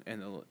 and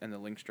the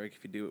link strike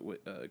if you do it with,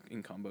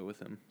 in combo with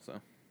him. So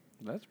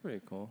That's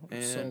pretty cool.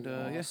 and So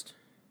yeah, lost.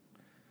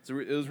 so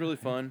it was really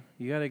fun.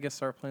 You gotta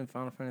start playing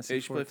Final Fantasy.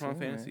 You should play 14, Final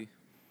Fantasy.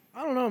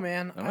 I don't know,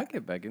 man. I might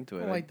get back into I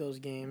it. don't like those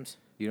games.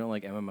 You don't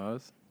like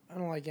MMOs? I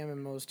don't like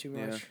MMOs too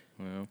much.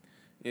 Yeah.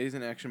 Yeah, he's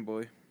an action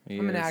boy.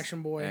 I'm an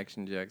action boy.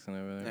 Action Jackson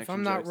over there. If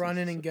I'm not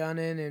running and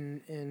gunning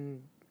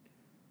and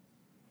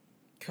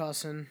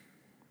cussing,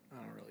 I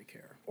don't really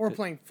care. Or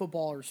playing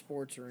football or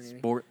sports or anything.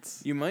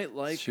 Sports. You might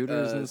like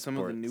Shooters and some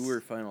of the sports.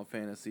 newer Final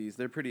Fantasies.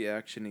 They're pretty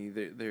actiony.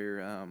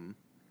 They're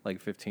Like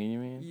 15, you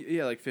mean?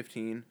 yeah, like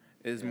 15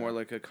 is more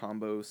like a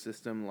combo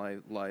system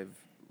live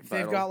If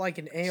battle. they've got like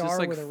an It's just AR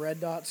like with a red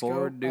dot scope,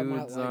 Four I might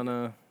dudes like on it.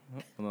 a...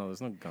 Oh, no,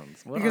 there's no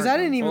guns. What Because are I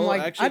didn't guns? even Well,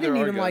 like actually, I didn't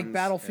there are even like guns,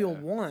 Battlefield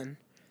yeah. 1.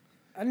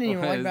 I didn't even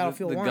Why, like is it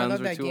Battlefield the 1. I guns thought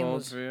were that too game old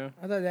was for you?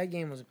 I thought that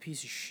game was a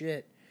piece of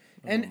shit.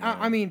 And man.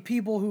 I mean,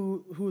 people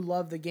who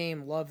love the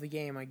game love the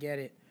game. I get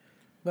it,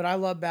 but I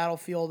love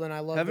Battlefield and I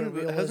love the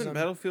realism. Hasn't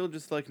Battlefield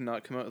just like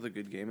not come out with a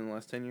good game in the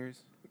last 10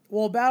 years?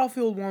 Well,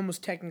 Battlefield 1 was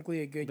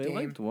technically a good They game.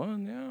 liked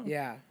one, yeah.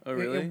 Yeah. Oh,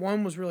 really?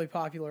 1 was really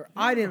popular.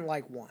 I didn't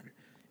like 1.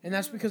 And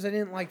that's because I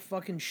didn't like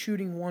fucking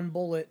shooting one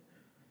bullet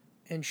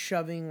and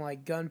shoving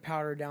like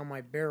gunpowder down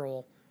my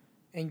barrel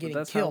and But getting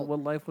that's killed. what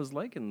life was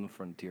like in the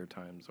frontier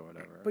times or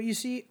whatever. But you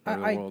see, Or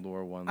the I World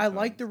War One. I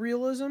like the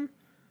realism,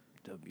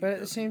 but at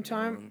the same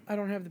time, I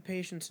don't have the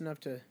patience enough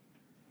to.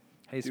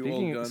 Hey, Do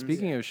old guns.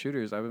 speaking of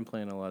shooters, I've been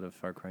playing a lot of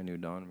Far Cry New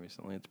Dawn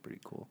recently. It's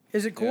pretty cool.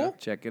 Is it cool?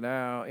 Check it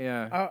out.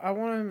 Yeah. I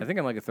want I to. think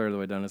I'm like a third of the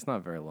way done. It's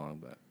not very long,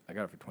 but I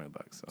got it for $20.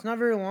 So It's not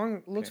very long.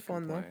 It looks can't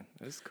fun though. complain.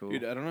 It's cool.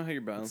 Dude, I don't know how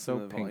you're balancing so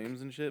the pink.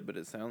 volumes and shit, but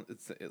it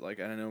like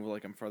I don't know,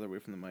 like I'm farther away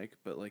from the mic,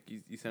 but like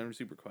you sound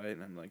super quiet,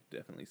 and I'm like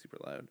definitely super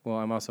loud. Well,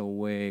 I'm also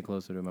way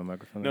closer to my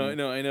microphone. No, than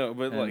you. I know,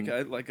 but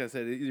And- like I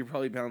said, you're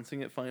probably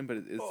balancing it fine, but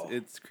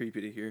it's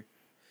creepy to hear.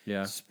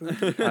 Yeah.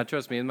 Spooky.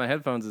 Trust me, in my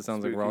headphones, it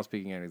sounds like we're all Spooky.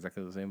 speaking at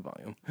exactly the same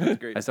volume. That's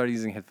great. I started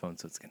using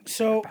headphones, so it's gonna be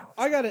So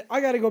better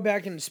I gotta go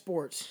back into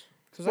sports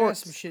because I got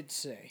Sports. some shit to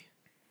say.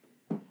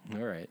 balance.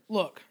 All right.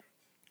 Look,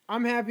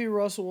 I'm happy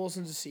Russell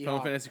Wilson's a Final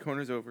Seahawk. Fantasy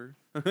Corner's over.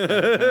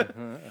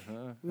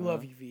 We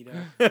love you, Vito.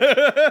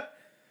 But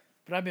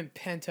I've been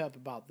pent up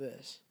about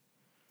this.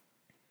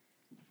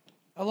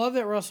 I love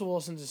that Russell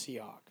Wilson's a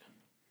Seahawk.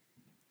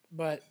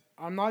 But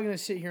I'm not going to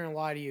sit here and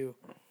lie to you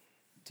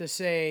to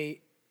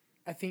say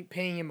I think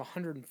paying him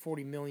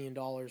 $140 million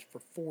for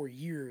 4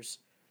 years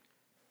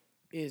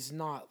is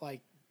not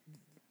like...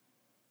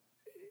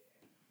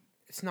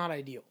 It's not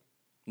ideal.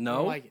 I No,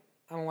 don't like it.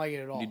 I don't like it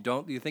at all. you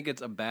don't. You think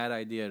it's a bad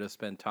idea to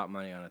spend top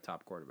money on a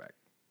top quarterback?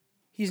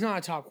 He's not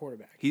a top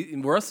quarterback.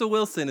 Russell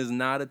Wilson is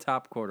not a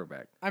top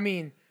quarterback. I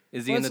mean...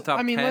 Is he in the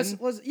top 10?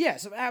 Let's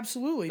yes,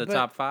 absolutely. The but,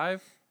 top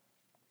 5?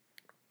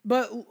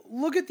 But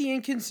look at the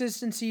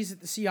inconsistencies that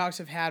the Seahawks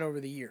have had over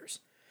the years.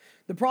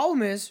 The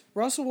problem is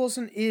Russell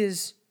Wilson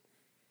is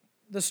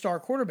the star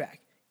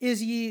quarterback.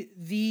 Is he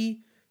the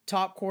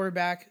top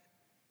quarterback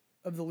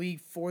of the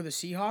league for the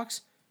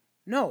Seahawks?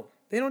 No,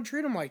 they don't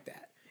treat him like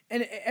that.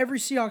 And every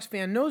Seahawks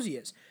fan knows he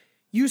is.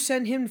 You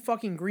send him to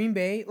fucking Green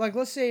Bay, like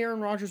let's say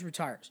Aaron Rodgers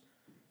retires.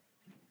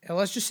 And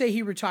let's just say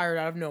he retired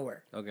out of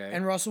nowhere. Okay.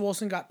 And Russell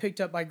Wilson got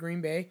picked up by Green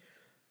Bay.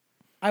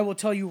 I will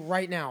tell you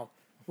right now,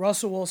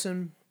 Russell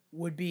Wilson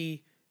would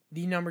be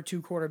the number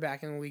 2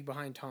 quarterback in the league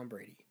behind Tom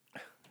Brady.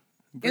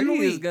 Brady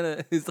is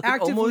league. he's like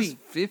Active almost league.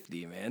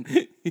 50, man.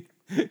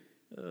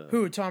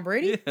 Who, Tom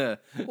Brady? Yeah.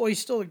 Well, he's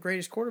still the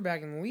greatest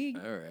quarterback in the league.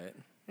 All right.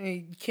 I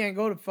mean, you can't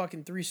go to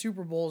fucking 3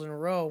 Super Bowls in a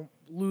row,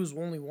 lose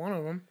only one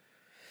of them.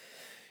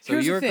 So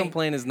Here's the your thing.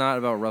 complaint is not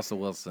about Russell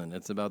Wilson.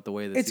 It's about the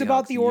way the It's Seahawks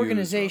about the use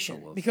organization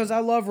Russell Wilson. because I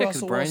love Yeah, 'cause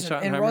Russell Brian Wilson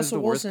and Schottenheimer is Russell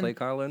the worst Wilson. play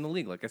caller in the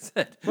league, like I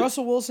said.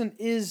 Russell Wilson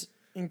is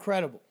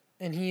incredible,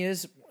 and he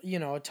is,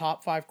 a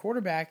top 5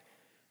 quarterback.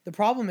 The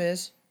problem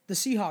is the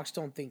Seahawks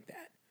don't think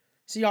that.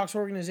 Seahawks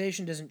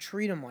organization doesn't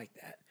treat him like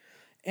that.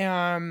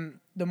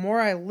 The more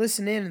I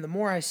listen in and the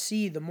more I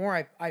see, the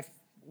more I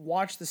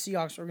watch the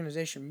Seahawks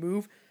organization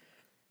move,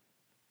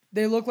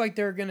 they look like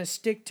they're going to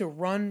stick to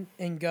run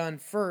and gun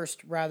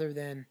first rather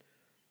than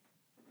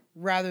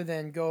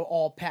go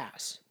all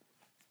pass.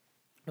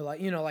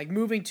 Like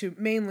moving to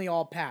mainly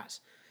all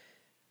pass,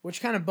 which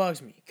kind of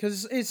bugs me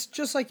because it's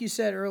just like you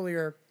said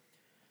earlier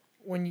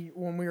when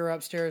we were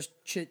upstairs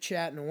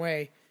chit-chatting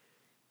away,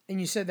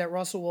 and you said that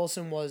Russell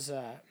Wilson was,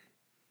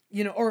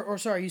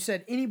 you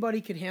said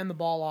anybody could hand the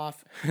ball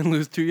off And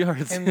lose 2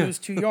 yards. and lose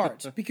 2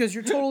 yards because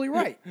you're totally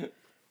right.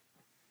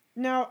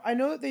 Now, I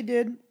know that they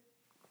did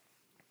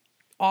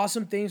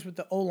awesome things with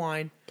the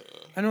O-line.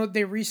 I know that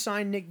they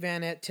re-signed Nick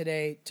Van Ette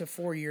today to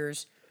 4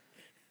 years.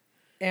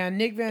 And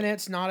Nick Van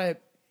Ette's not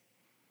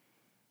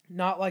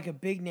like a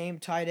big name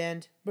tight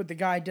end, but the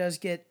guy does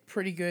get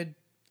pretty good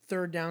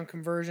third down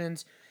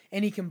conversions,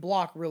 and he can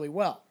block really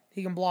well.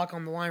 He can block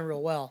on the line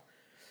real well.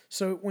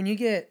 So when you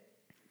get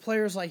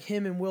players like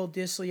him and Will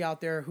Dissly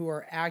out there who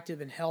are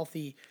active and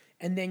healthy,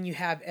 and then you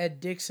have Ed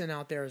Dixon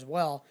out there as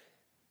well.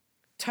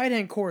 Tight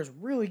end core is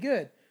really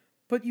good,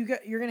 but you're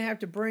going to have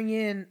to bring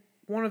in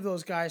one of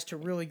those guys to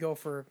really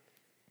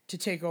to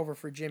take over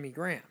for Jimmy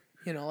Graham.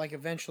 Like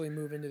eventually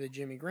move into the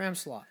Jimmy Graham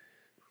slot.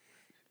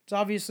 It's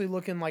obviously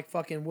looking like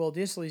fucking Will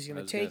Dissly's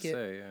going to take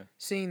it,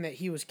 seeing that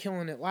he was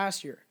killing it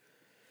last year.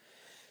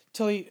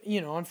 Till he,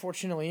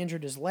 unfortunately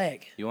injured his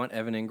leg. You want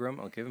Evan Ingram?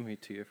 I'll give him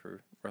to you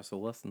for Russell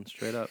Wilson,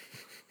 straight up.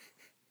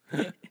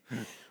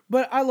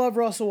 But I love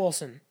Russell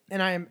Wilson,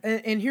 and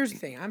and here's the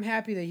thing: I'm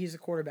happy that he's the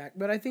quarterback.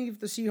 But I think if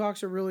the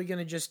Seahawks are really going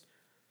to just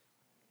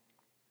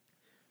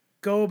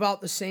go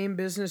about the same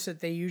business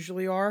that they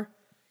usually are,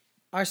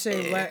 I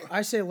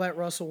say let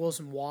Russell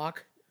Wilson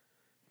walk,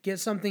 get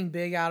something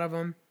big out of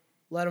him,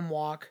 let him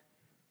walk,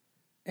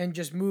 and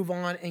just move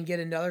on and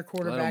get another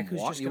quarterback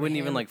who's just. You wouldn't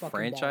even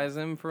franchise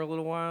him for a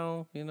little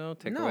while,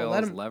 take away all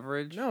his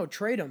leverage. No,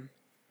 trade him.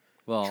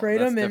 Well, trade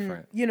that's him,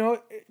 different. And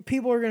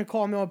people are gonna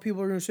call him out.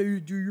 People are gonna say,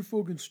 "Dude, you're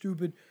fucking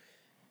stupid."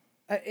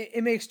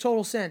 It makes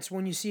total sense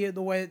when you see it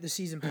the way that the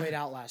season played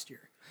out last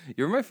year.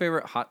 You're my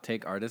favorite hot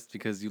take artist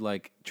because you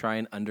try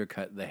and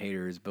undercut the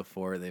haters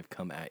before they've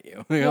come at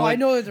you. Well, I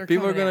know that they're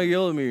people are gonna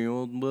yell at me.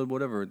 Well,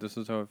 whatever. This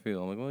is how I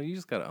feel. I'm like, well, you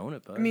just gotta own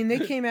it, bud. I mean, they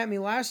came at me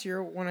last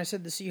year when I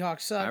said the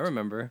Seahawks sucked. I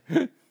remember.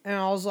 And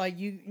I was like,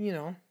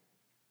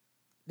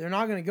 they're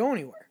not gonna go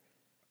anywhere.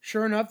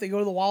 Sure enough, they go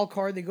to the wild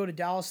card. They go to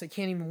Dallas. They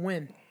can't even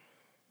win.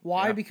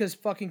 Why? Yeah. Because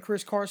fucking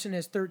Chris Carson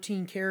has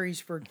 13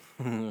 carries for,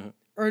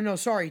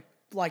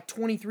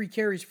 23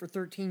 carries for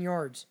 13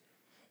 yards.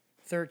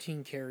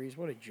 13 carries.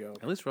 What a joke.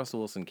 At least Russell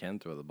Wilson can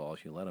throw the ball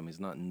if you let him. He's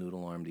not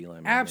noodle-armed Eli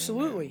Manning.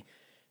 Absolutely.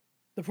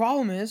 The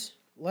problem is,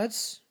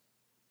 let's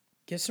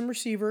get some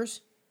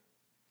receivers.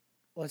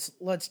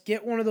 Let's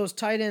get one of those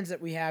tight ends that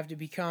we have to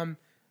become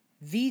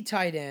the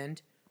tight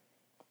end,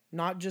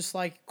 not just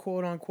like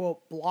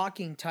quote-unquote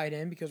blocking tight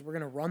end because we're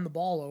going to run the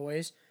ball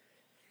always.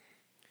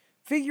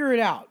 Figure it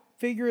out.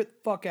 Figure it the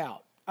fuck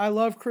out. I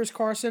love Chris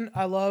Carson.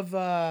 I love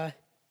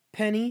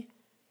Penny.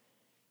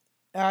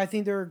 I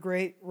think they're a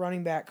great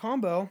running back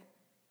combo.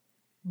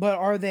 But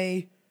are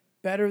they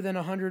better than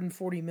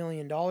 $140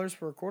 million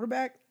for a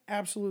quarterback?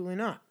 Absolutely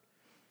not.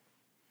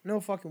 No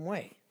fucking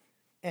way.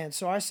 And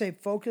so I say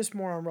focus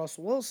more on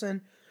Russell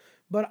Wilson.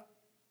 But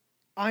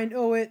I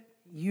know it.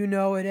 You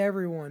know it.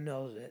 Everyone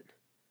knows it.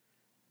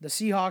 The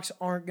Seahawks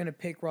aren't going to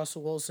pick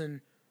Russell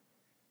Wilson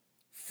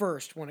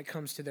first when it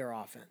comes to their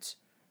offense.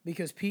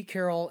 Because Pete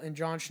Carroll and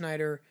John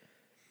Schneider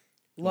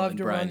love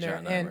to run their...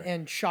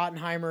 And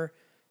Schottenheimer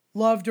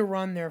love to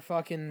run their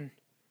fucking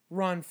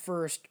run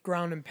first,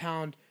 ground and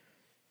pound,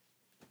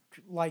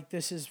 like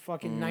this is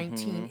fucking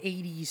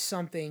 1980s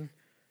something,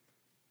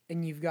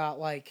 and you've got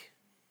like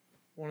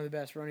one of the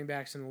best running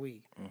backs in the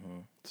league. Mm-hmm.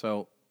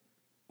 So,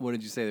 what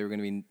did you say they were going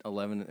to be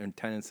 11 and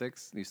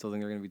 10-6? Do you still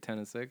think they're going to be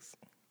 10-6?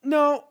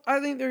 No,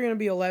 I think they're going to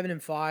be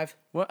 11-5.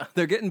 What?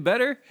 They're getting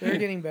better? They're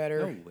getting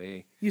better. No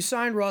way. You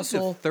signed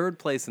Russell. Third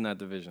place in that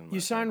division. You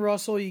signed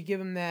Russell. You give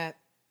him that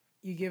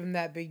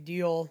big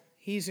deal.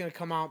 He's going to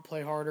come out and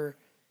play harder.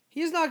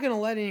 He's not going to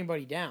let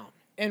anybody down.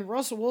 And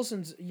Russell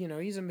Wilson's,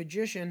 he's a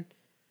magician.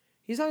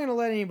 He's not going to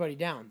let anybody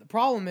down. The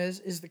problem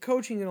is the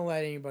coaching going to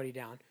let anybody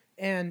down?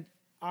 And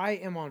I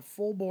am on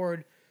full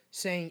board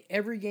saying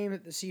every game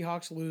that the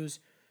Seahawks lose,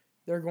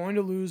 they're going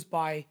to lose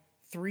by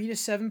 3 to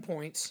 7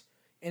 points,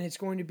 and it's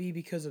going to be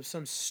because of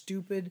some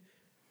stupid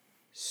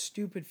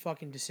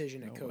fucking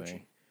decision at coaching.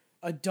 Way.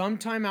 A dumb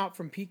timeout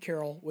from Pete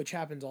Carroll, which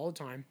happens all the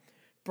time,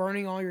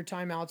 burning all your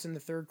timeouts in the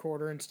third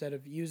quarter instead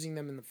of using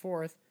them in the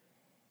fourth,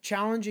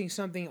 challenging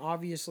something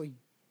obviously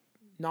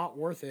not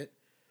worth it,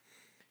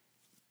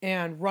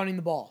 and running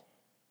the ball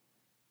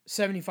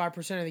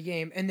 75% of the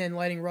game, and then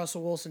letting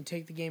Russell Wilson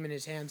take the game in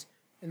his hands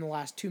in the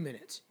last 2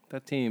 minutes.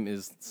 That team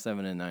is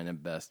 7-9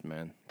 at best,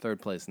 man.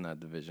 Third place in that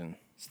division.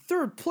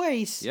 Third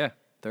place? Yeah,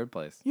 third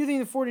place. You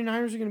think the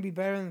 49ers are going to be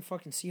better than the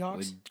fucking Seahawks?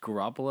 With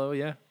Garoppolo,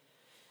 yeah.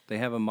 They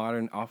have a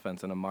modern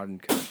offense and a modern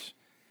coach.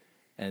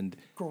 And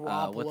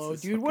Garoppolo,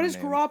 dude. What has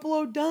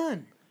Garoppolo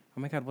done? Oh,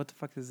 my God. What the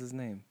fuck is his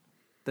name?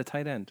 The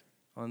tight end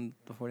on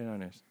the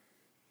 49ers.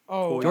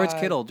 Oh, George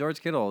Kittle.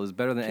 George Kittle is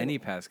better than any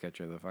pass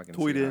catcher the fucking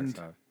Seahawks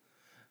have.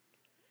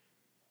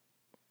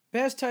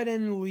 Best tight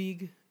end in the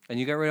league. And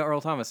you got rid of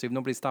Earl Thomas, so you have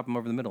nobody stop him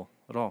over the middle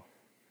at all.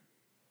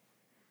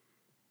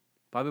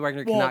 Bobby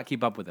Wagner cannot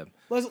keep up with him.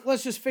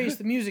 Let's just face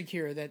the music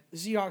here that the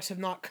Seahawks have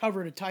not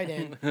covered a tight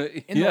end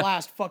in the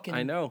last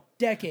fucking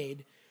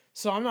decade.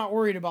 So I'm not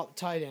worried about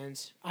the tight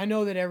ends. I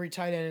know that every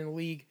tight end in the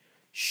league,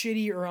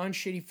 shitty or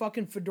unshitty,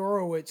 fucking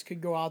Fedorowicz could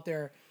go out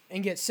there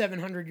and get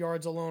 700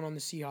 yards alone on the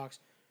Seahawks.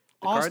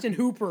 Austin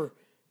Hooper,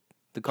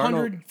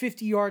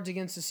 150 yards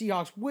against the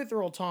Seahawks with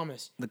Earl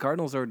Thomas. The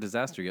Cardinals are a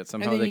disaster, yet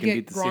somehow they can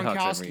beat the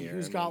Seahawks every year.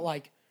 Who's got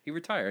he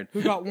retired.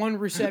 Who got one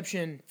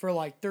reception for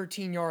like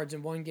 13 yards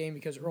in one game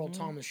because Earl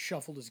Thomas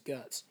shuffled his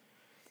guts.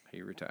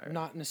 He retired.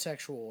 Not in a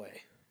sexual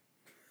way.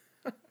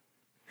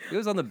 It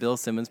was on the Bill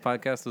Simmons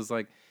podcast. It was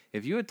like,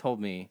 if you had told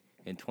me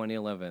in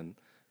 2011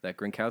 that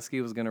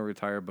Gronkowski was going to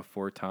retire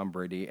before Tom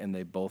Brady and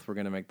they both were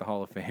going to make the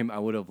Hall of Fame, I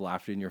would have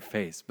laughed in your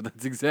face. But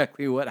that's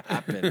exactly what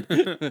happened.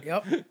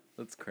 Yep.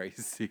 That's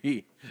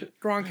crazy.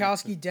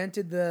 Gronkowski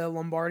dented the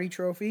Lombardi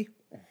trophy.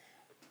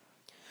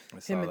 I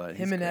saw that.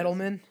 Him and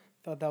Edelman.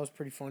 Thought that was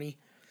pretty funny.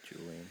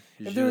 Julian.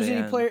 If there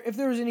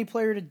was any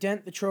player to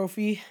dent the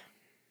trophy,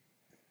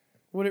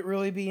 would it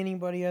really be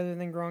anybody other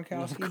than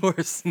Gronkowski? Of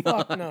course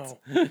not. Fuck no.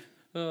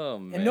 Oh,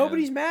 man. And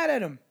nobody's mad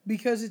at him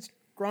because it's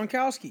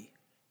Gronkowski.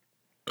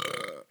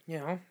 You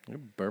know? You're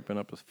burping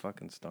up his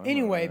fucking stomach.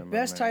 Anyway,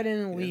 best tight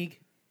end in the league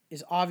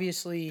is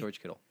obviously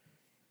George Kittle.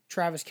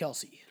 Travis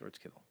Kelce. George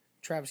Kittle.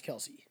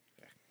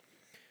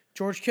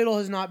 George Kittle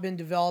has not been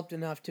developed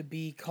enough to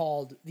be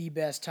called the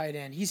best tight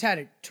end. He's had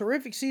a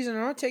terrific season.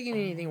 I'm not taking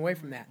anything away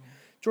from that.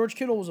 George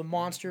Kittle was a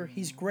monster.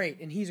 He's great,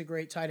 and he's a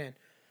great tight end.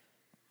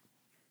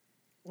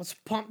 Let's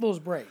pump those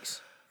brakes,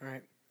 all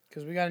right?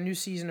 Because we got a new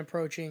season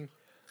approaching.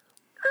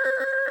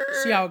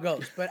 See how it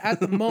goes. But at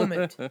the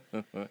moment,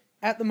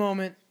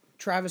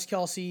 Travis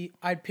Kelce,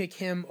 I'd pick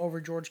him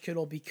over George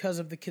Kittle because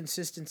of the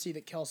consistency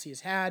that Kelce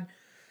has had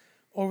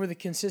over the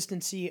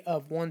consistency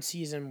of one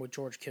season with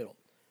George Kittle.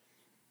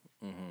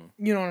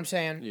 Mm-hmm. You know what I'm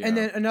saying? Yeah. And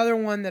then another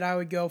one that I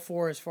would go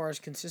for as far as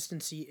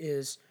consistency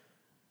is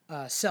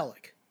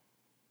Selleck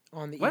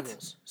on the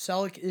Eagles.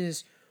 Selleck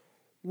is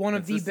one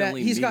of the best.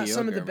 He's got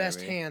some of the best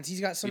hands.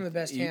 He's got some of the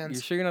best hands.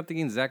 You sure you're not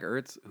thinking Zach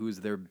Ertz, who's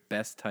their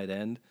best tight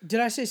end?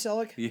 Did I say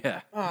Selleck?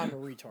 Yeah. Oh, I'm a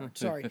retard.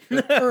 Sorry.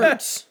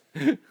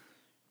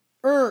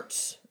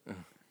 Ertz.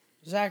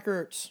 Zach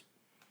Ertz.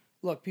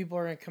 Look, people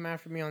are going to come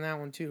after me on that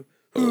one, too.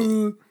 Get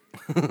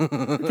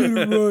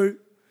it right.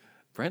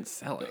 Brent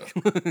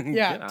Selleck.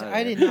 Yeah,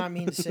 I did not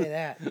mean to say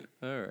that.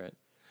 All right.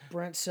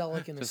 Brent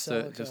Selleck and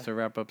Selleck. Just to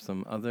wrap up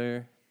some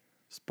other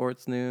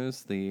sports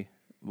news, the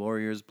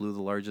Warriors blew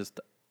the largest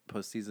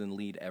postseason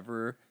lead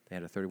ever. They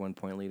had a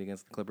 31-point lead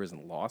against the Clippers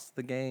and lost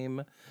the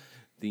game.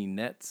 The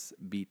Nets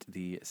beat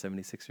the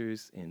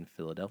 76ers in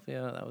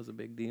Philadelphia. That was a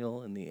big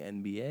deal in the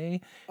NBA.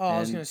 Oh, I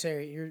was going to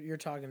say, you're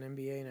talking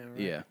NBA now,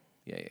 right?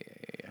 Yeah.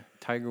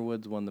 Tiger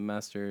Woods won the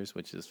Masters,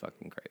 which is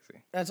fucking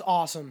crazy. That's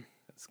awesome.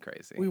 That's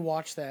crazy. We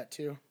watched that,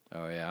 too.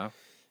 Oh, yeah?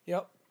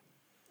 Yep.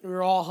 We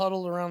were all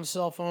huddled around the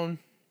cell phone.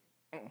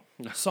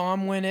 Saw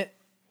him win it.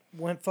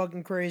 Went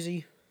fucking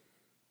crazy.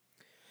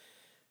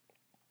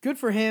 Good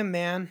for him,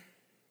 man.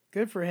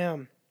 Good for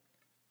him.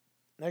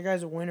 That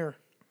guy's a winner.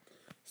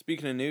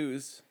 Speaking of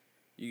news,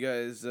 you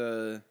guys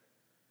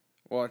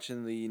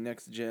watching the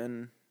next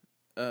gen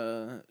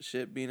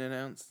shit being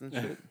announced and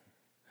shit?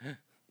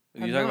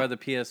 You talking about the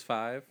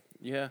PS5?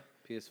 Yeah.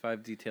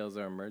 PS5 details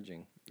are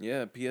emerging.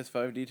 Yeah,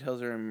 PS5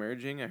 details are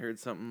emerging. I heard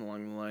something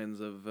along the lines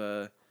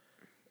of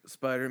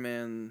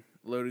Spider-Man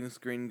loading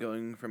screen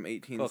going from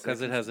 18 Well,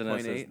 because it has an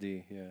 0.8.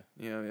 SSD,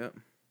 yeah. Yeah.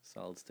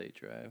 Solid state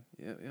drive.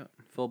 Yeah.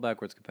 Full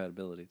backwards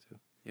compatibility, too.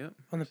 Yep.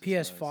 On the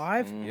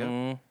PS5? Nice.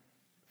 Yeah.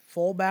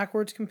 Full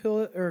backwards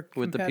compatibility?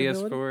 With the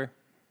PS4?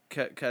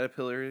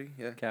 Caterpillar,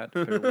 yeah.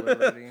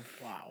 Compatibility.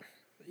 Wow.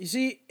 You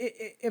see,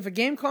 if a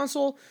game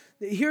console...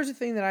 Here's the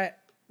thing that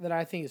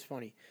I think is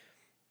funny.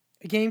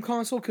 A game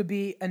console could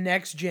be a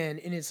next gen,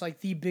 and it's like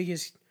the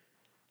biggest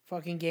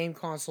fucking game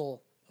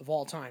console of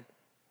all time.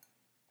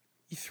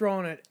 You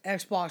throw in an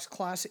Xbox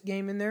Classic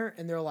game in there,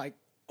 and they're like,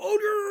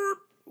 "Oh,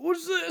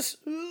 what's this?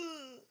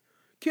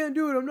 Can't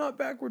do it. I'm not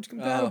backwards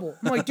compatible."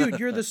 I'm like, dude,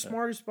 you're the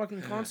smartest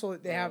fucking console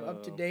that they have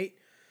up to date,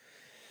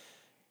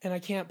 and I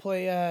can't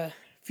play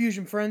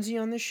Fusion Frenzy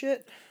on this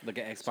shit. Like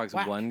an Xbox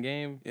Whack. One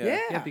game?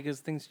 Yeah,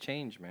 because things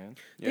change, man.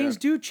 things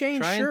do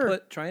change.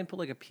 Try and put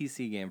like a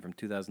PC game from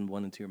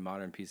 2001 into your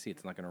modern PC.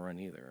 It's not going to run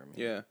either. I mean,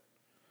 Yeah.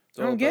 It's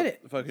I don't all get about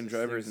it. the fucking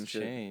drivers and things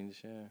shit.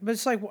 change, yeah. But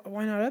it's like,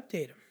 why not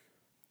update them?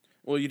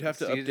 Well, you'd have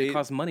to update. It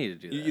costs money to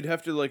do that. You'd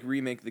have to like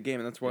remake the game,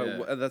 and that's why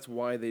Yeah. that's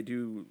why they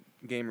do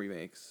game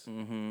remakes.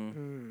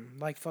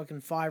 Like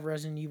fucking 5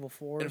 Resident Evil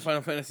 4s. And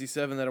Final Fantasy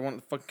VII that I want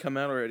to fucking come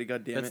out already.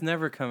 God damn That's it!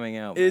 never coming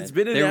out. It's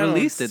man. been They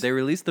released announced. it. They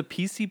released the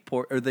PC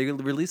port, or they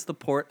released the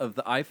port of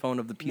the iPhone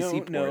of the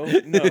PC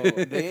port. No.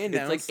 They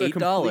announced it's like a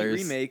complete $8.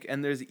 remake,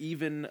 and there's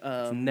even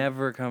It's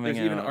never coming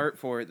there's out. even art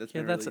for it that's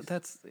Yeah, been that's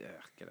released.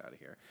 get out of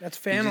here. That's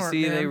fan Did you art,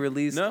 see man. they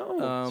released?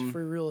 No. It's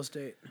free real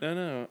estate.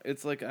 No,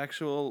 it's like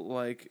actual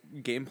like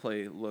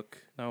gameplay look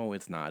No,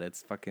 it's not.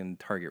 It's fucking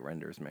Target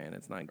renders, man.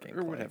 It's not gameplay.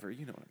 or whatever.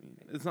 You know what I mean?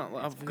 It's not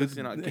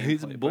obviously not gameplay.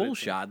 It's but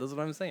bullshit. That's what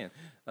I'm saying.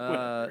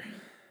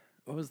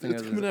 What was the thing?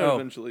 It's I was coming gonna out say? Oh,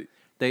 eventually.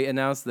 they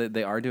announced that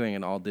they are doing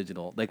an all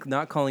digital. Like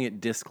not calling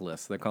it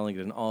discless. They're calling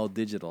it an all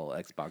digital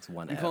Xbox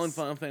One I'm S. calling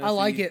Final Fantasy. I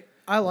like it.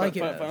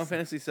 Final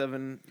Fantasy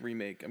VII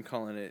remake. I'm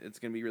calling it. It's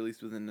gonna be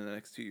released within the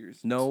next 2 years.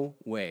 No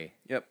way.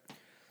 Yep.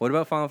 What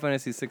about Final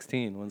Fantasy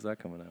 16? When's that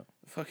coming out?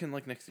 Fucking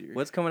like next year.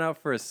 What's coming out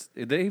first?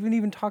 They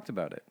even talked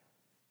about it.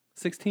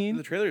 16?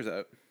 The trailer's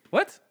out.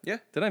 What? Yeah.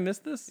 Did I miss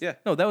this? Yeah.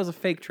 No, that was a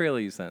fake trailer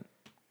you sent.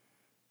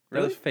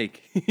 That was Really?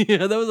 fake.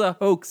 Yeah, that was a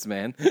hoax,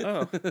 man.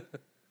 Oh,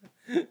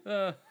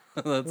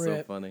 That's so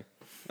Rip. funny.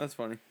 that's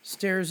funny.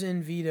 Stairs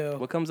in veto.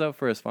 What comes out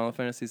first, Final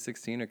Fantasy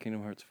 16 or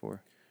Kingdom Hearts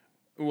 4?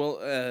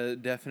 Well,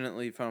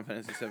 definitely Final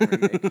Fantasy VII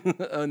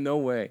Remake. No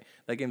way.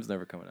 That game's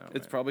never coming out.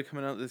 It's probably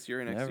coming out this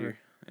year or next Never. year.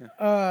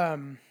 Yeah.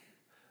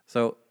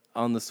 So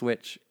on the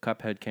Switch,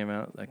 Cuphead came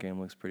out. That game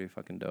looks pretty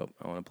fucking dope.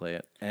 I want to play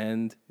it.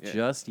 And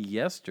just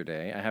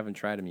yesterday, I haven't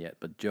tried him yet,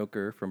 but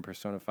Joker from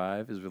Persona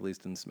 5 is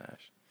released in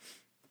Smash.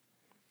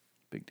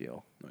 Big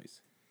deal.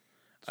 Nice.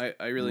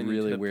 I really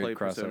need to play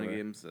Persona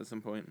games at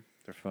some point.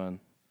 They're fun.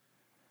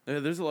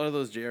 There's a lot of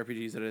those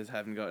JRPGs that I just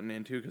haven't gotten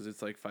into because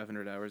it's like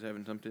 500 hours I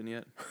haven't jumped in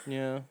yet.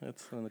 Yeah,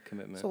 it's a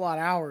commitment. It's a lot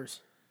of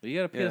hours. But you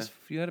got a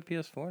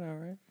PS4 now,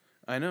 right?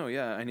 I know,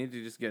 yeah. I need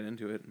to just get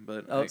into it,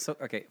 but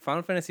okay.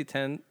 Final Fantasy X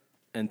and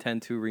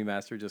X-2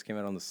 Remaster just came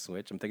out on the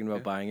Switch. I'm thinking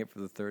about buying it for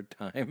the third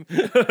time.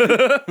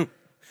 The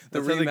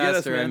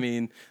remaster, I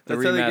mean, the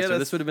remaster.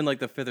 This would have been like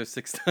the fifth or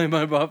sixth time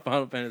I bought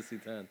Final Fantasy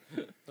X.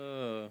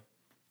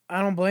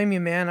 I don't blame you,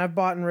 man. I've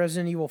bought in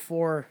Resident Evil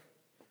 4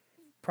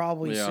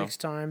 probably 6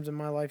 times in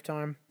my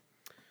lifetime.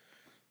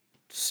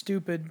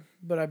 Stupid,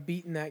 but I've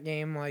beaten that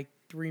game like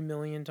 3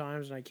 million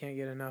times and I can't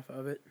get enough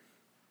of it.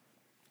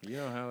 You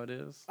know how it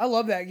is. I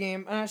love that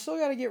game, and I still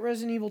got to get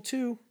Resident Evil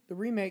 2, the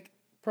remake.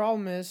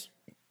 Problem is,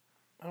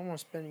 I don't want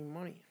to spend any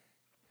money.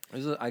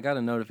 I got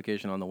a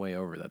notification on the way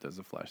over that there's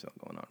a flash sale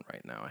going on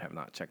right now. I have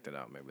not checked it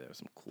out. Maybe there's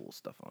some cool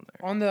stuff on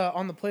there. On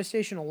the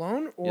PlayStation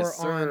alone, or yes,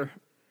 sir.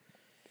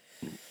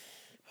 on?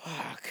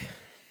 Fuck.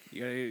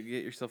 You gotta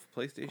get yourself a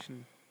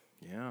PlayStation.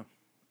 Yeah,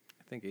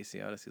 I think AC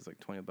Odyssey is like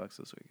 $20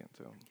 this weekend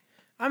too.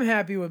 I'm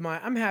happy with my.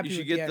 I'm happy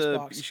with the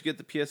Xbox. You should get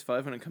the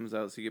PS5 when it comes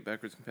out, so you get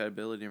backwards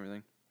compatibility and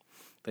everything.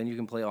 Then you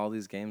can play all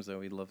these games that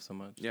we love so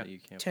much. Yeah, that you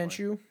can't.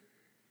 Tenchu. Play.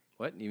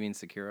 What you mean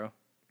Sekiro?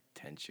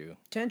 Tenchu.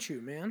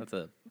 Tenchu, man. That's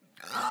a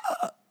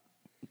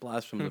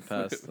blast from the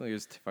past.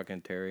 Here's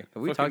fucking Terry.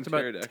 Have we Fucking talked about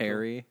pterodactyl.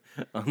 Terry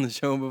on the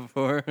show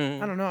before?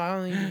 I don't know. I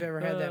don't think you've ever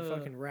had that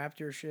fucking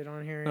raptor shit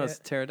on here No, yet. it's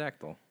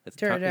pterodactyl. It's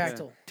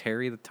Pterodactyl.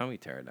 Terry the tummy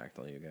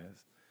pterodactyl, you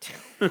guys.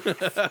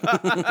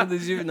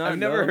 Did you not I've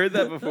never heard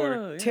that before.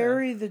 Oh, yeah.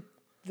 Terry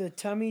the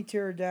tummy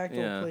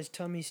pterodactyl plays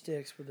tummy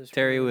sticks with his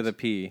Terry friends. with a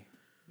P,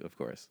 of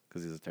course,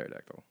 because he's a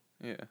pterodactyl.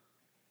 Yeah.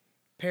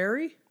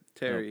 Perry?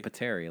 Terry. No,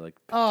 Terry, like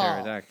Oh.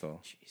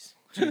 pterodactyl. Jeez.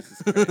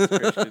 Jesus Christ,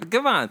 Christian.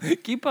 Come on,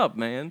 keep up,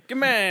 man.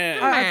 Come on. I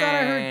thought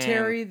I heard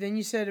Terry, then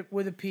you said it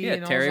with a P. Yeah,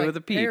 and I Terry was like, with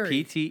a P. Perry.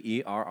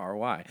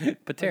 P-T-E-R-R-Y.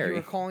 Like Terry. you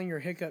were calling your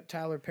hiccup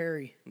Tyler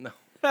Perry. No.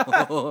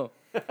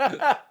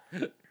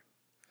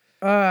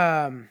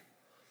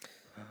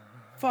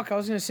 Fuck, I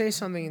was gonna say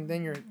something and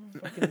then your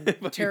fucking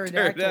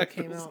pterodactyl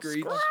came out.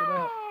 screech. Fucked it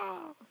up.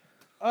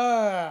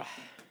 God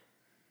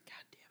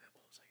damn it!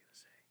 What was I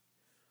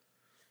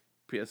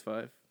gonna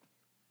say? PS5.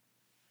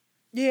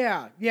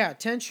 Yeah,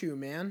 Tenchu,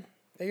 man.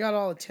 They got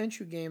all the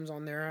Tenchu games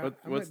on there. I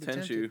What's might be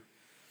Tenchu? tempted.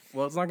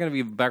 Well, it's not going to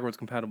be backwards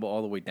compatible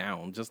all the way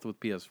down, just with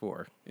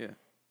PS4. Yeah.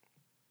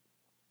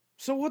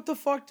 So what the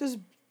fuck does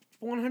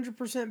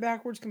 100%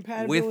 backwards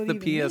compatibility With the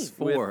even mean?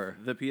 PS4.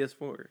 With the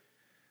PS4.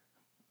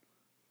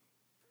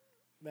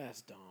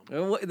 That's dumb.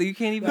 You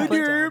can't even That's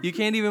play. dumb. You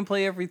can't even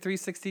play every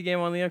 360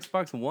 game on the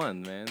Xbox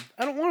One, man.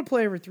 I don't want to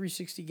play every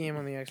 360 game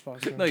on the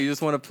Xbox One. No, you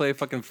just want to play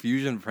fucking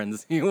Fusion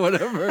Frenzy,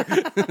 whatever.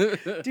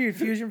 Dude,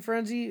 Fusion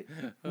Frenzy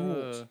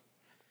rules.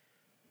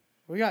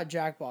 We got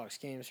Jackbox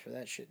games for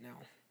that shit now.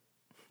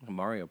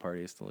 Mario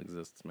Party still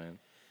exists, man.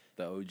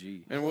 The OG.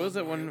 And what was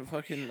that one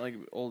fucking like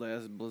old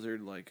ass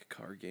Blizzard like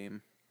car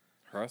game?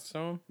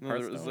 Hearthstone? No,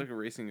 it was like a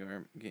racing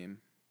game.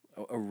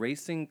 A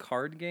racing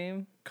card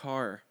game?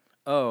 Car.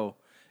 Oh,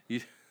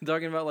 you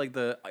talking about like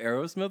the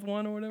Aerosmith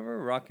one or whatever?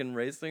 Rockin'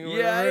 Racing or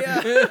Yeah,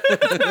 whatever?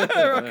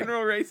 yeah. Rock and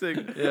roll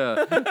racing.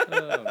 Yeah.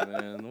 Oh,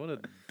 man. What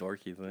a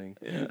dorky thing.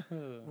 Yeah.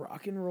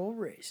 Rock and roll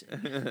racing.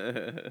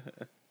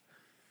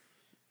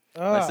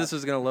 My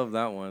sister's going to love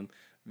that one.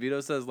 Vito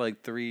says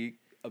like 3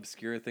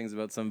 obscure things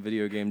about some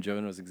video game. Joe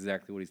knows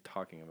exactly what he's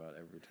talking about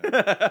every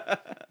time.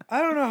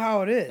 I don't know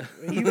how it is.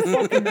 But you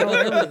fucking know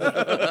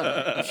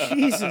everything.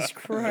 Jesus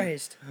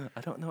Christ.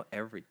 I don't know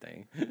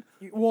everything.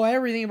 Well,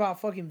 everything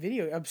about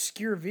fucking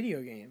obscure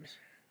video games.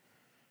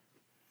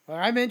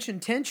 Like, I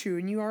mentioned Tenchu,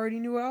 and you already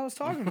knew what I was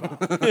talking about.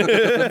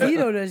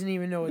 Vito doesn't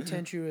even know what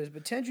Tenchu is,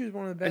 but Tenchu is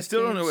one of the best. I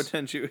still games. don't know what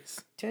Tenchu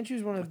is. Tenchu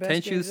is one of the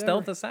best. Tenchu games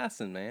Stealth ever.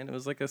 Assassin, man. It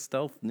was like a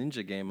stealth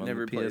ninja game on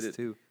Never the played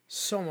PS2.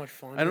 So much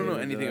fun. I don't know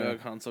dude. anything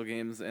about console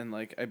games, and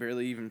like I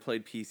barely even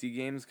played PC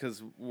games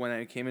because when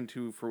I came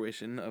into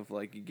fruition of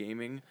like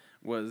gaming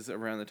was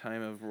around the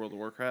time of World of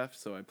Warcraft,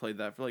 so I played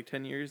that for like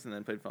 10 years, and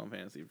then played Final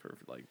Fantasy for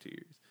like 2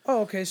 years.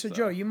 Oh, okay. So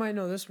Joe, you might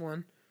know this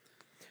one.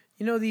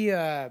 You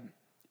know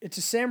it's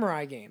a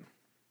samurai game.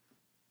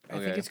 I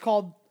think it's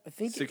called.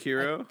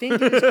 Sekiro? I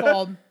think it's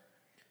called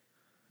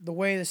The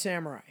Way of the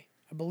Samurai.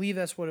 I believe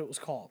that's what it was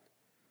called.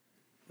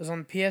 It was on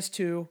the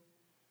PS2.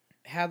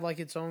 It had like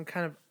its own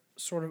kind of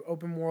sort of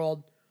open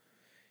world.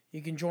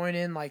 You can join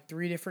in like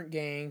 3 different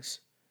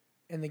gangs,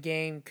 and the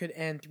game could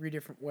end 3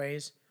 different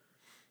ways.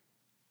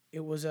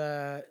 It was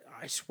I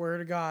swear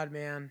to God,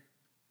 man,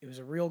 it was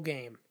a real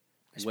game.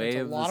 I spent Way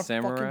a of the lot of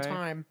Samurai? fucking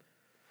time.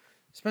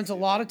 Spent a See if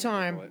lot I of can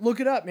time. Google it. Look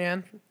it up,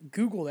 man.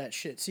 Google that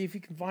shit. See if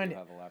you can find You it.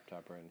 have a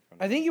laptop right in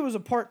front. I think it was a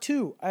part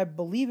 2. I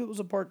believe it was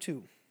a part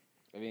 2.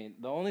 I mean,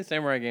 the only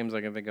samurai games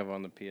I can think of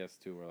on the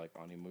PS2 were like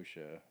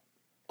Onimusha.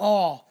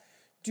 Oh,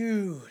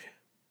 dude.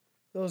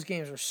 Those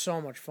games are so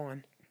much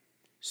fun.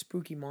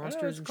 Spooky I know,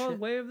 monsters it's and called shit.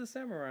 Way of the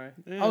Samurai.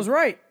 I was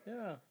right.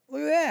 Yeah.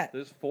 Look at that.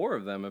 There's 4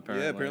 of them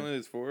apparently. Yeah, apparently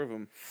there's 4 of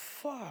them.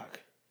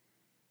 Fuck.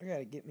 I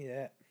gotta get me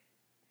that.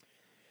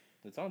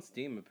 It's on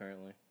Steam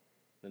apparently.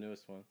 The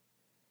newest one.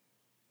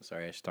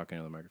 Sorry, I should talk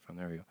into the microphone.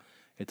 There we go.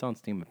 It's on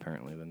Steam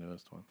apparently, the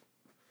newest one.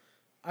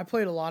 I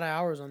played a lot of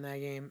hours on that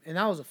game, and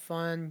that was a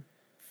fun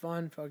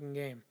fucking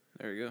game.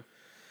 There you go.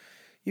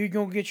 You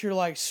go get your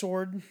like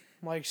sword,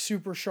 like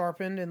super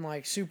sharpened and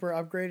like super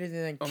upgraded, and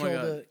then Oh my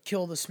God.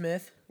 kill the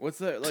smith. What's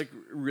that like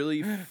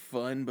really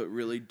fun but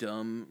really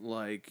dumb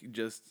like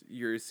just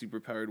your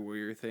superpowered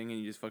warrior thing and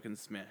you just fucking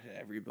smash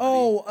everybody?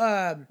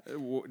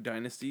 Oh,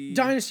 Dynasty.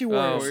 Dynasty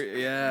Warriors.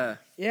 Yeah.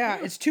 Yeah,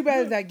 it's too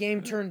bad that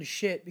game turned to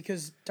shit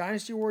because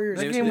Dynasty Warriors.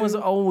 That They- game they- was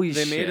always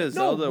They made a shit.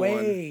 Zelda no one.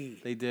 way.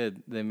 They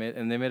did. They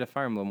made a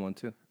Fire Emblem one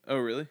too. Oh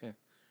really? Yeah.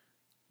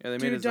 Yeah, they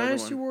made a Dude, Zelda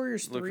Dynasty one.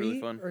 Warriors Looked 3 really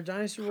fun. or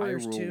Dynasty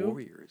Warriors Hyrule 2.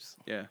 Warriors.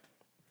 Yeah.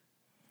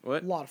 A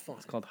What? lot of fun.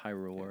 It's called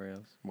Hyrule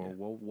Warriors.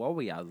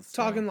 Warriors.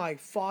 Talking like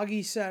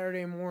foggy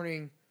Saturday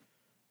morning,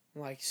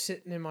 like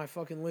sitting in my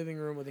fucking living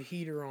room with a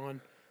heater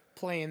on,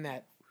 playing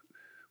that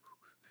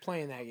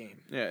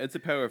game. Yeah, it's a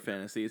power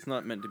fantasy. It's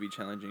not meant to be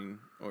challenging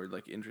or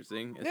like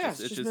interesting. It's Yeah,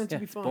 just, it's it's just meant to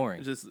be it's fun. boring.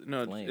 It's just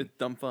no, Lame. it's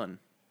dumb fun.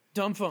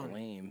 Dumb fun.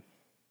 Lame.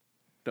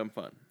 Dumb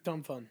fun.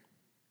 Dumb fun.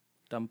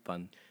 Dumb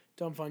fun.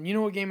 Dumb fun. You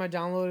know what game I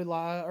downloaded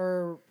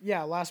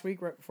last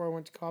week right before I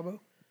went to Cabo?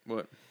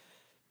 What?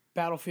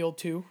 Battlefield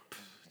 2.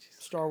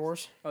 Star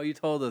Wars. Oh, you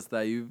told us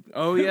that you.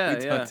 Oh yeah,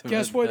 we yeah. talked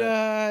Guess about what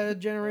that.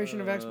 generation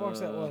of Xbox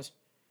that was?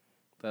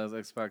 That was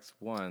Xbox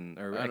One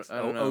or I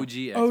don't know. OG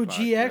Xbox. OG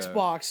yeah.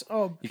 Xbox.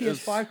 Oh, Because-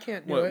 PS5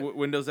 can't do What? it.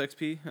 Windows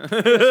XP? PS5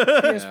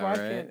 Yeah, right?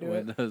 can't do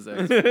it. Windows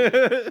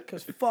XP.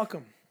 Because fuck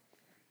them.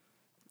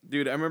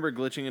 Dude, I remember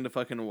glitching into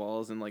fucking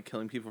walls and like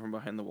killing people from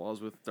behind the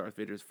walls with Darth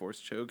Vader's force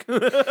choke. I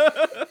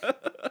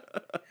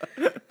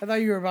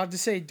thought you were about to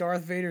say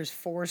Darth Vader's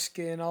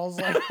foreskin. I was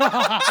like,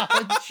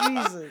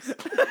 Jesus.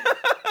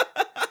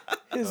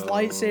 His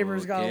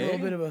lightsaber's got a little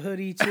Okay. bit of a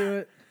hoodie to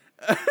it.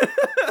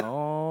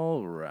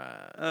 All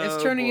right.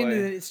 It's turning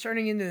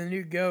into the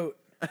new goat.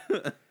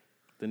 The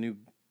new.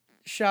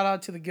 Shout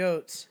out to the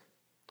goats.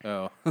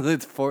 Oh,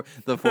 it's the force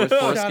Shout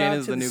foreskin out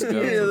is to the new the goat.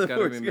 skin. Yeah, So the it's got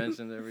to be foreskin.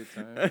 mentioned every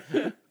time.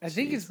 I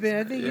think it's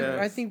been. Yes.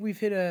 I think we've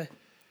hit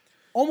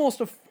almost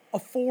a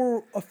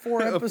four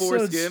episodes.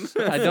 foreskin.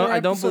 I don't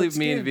episode believe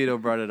me and skin. Vito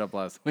brought it up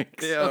last week.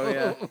 Yeah, oh,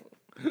 yeah.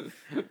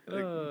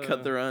 Like,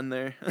 cut the run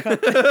there.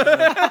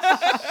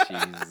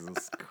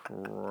 Jesus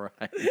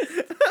Christ.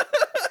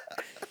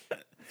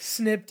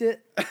 Snipped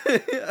it.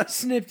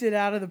 Snipped it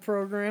out of the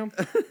program.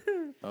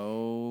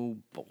 Oh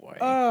boy.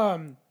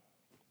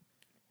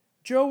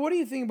 Joe, what do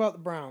you think about the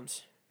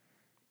Browns?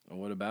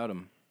 What about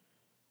him?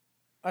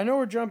 I know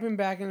we're jumping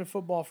back into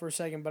football for a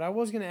second, but I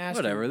was going to ask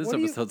Whatever. you. This what do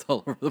you- episode's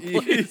all over the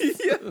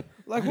place.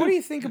 Like, what do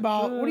you think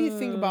about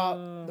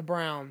the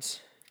Browns?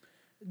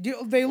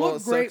 They Well,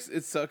 look great.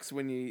 it sucks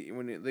when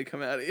they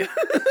come out of you.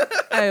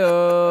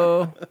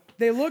 Ayo.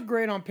 They look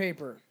great on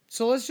paper.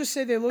 So let's just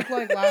say they look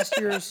like last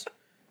year's.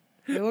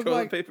 They look Toilet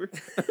like paper.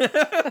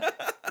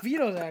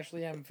 Vito's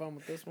actually having fun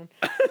with this one,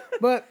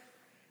 but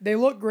they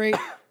look great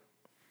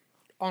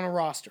on a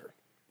roster,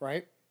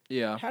 right?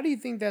 Yeah. How do you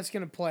think that's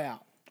going to play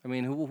out? I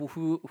mean,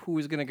 who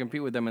is going to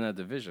compete with them in that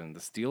division? The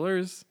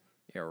Steelers?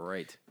 Yeah,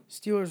 right.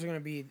 Steelers are going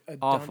to be a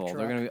Awful. Dump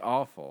They're truck. going to be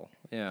awful.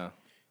 Yeah.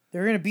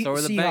 They're going to beat So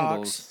are the the Seahawks.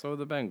 Bengals. So are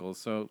the Bengals.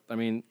 So I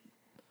mean,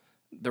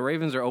 the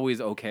Ravens are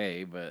always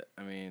okay, but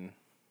I mean,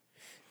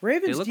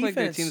 Ravens they look like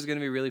their defense. team's going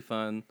to be really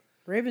fun.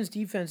 Ravens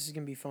defense is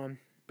going to be fun.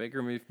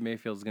 Baker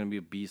Mayfield is going to be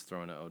a beast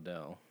throwing at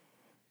Odell.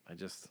 I And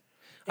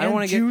don't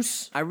want to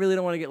Juice. I really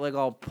don't want to get like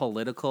all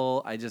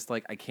political. I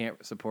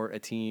can't support a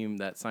team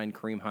that signed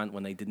Kareem Hunt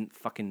when they didn't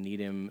fucking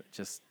need him.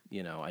 Just,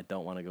 I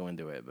don't want to go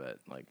into it, but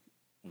like,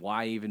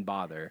 why even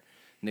bother?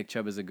 Nick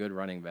Chubb is a good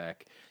running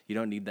back. You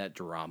don't need that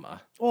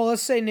drama. Well,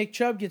 let's say Nick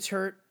Chubb gets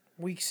hurt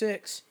week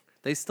 6.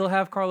 They still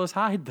have Carlos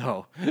Hyde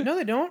though. No,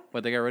 they don't.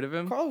 But they got rid of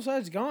him. Carlos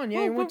Hyde's gone. Yeah,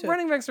 Well, he went but to.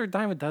 running backs are a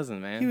dime a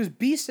dozen, man. He was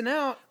beasting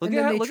out, Look and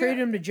at- then they look traded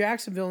at- him to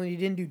Jacksonville, and he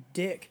didn't do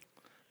dick.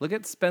 Look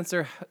at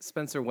Spencer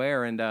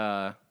Ware and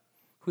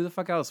who the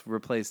fuck else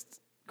replaced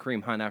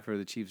Kareem Hunt after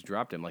the Chiefs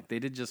dropped him? Like they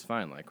did just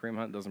fine. Like Kareem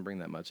Hunt doesn't bring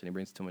that much, and he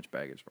brings too much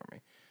baggage for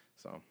me.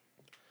 So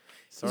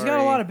sorry. He's got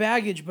a lot of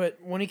baggage, but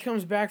when he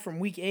comes back from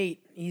week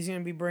 8, he's going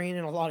to be bringing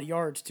in a lot of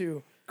yards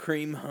too.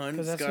 Cream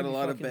Hunt's that's got gonna a be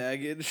lot of fucking-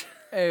 baggage.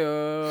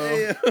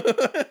 Ayo.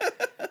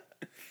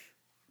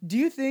 Do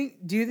you think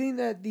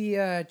that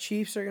the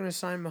Chiefs are going to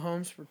sign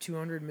Mahomes for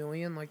 $200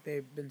 million like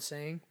they've been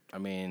saying? I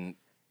mean,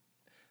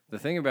 the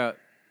thing about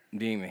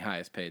being the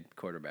highest paid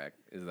quarterback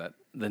is that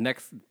the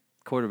next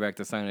quarterback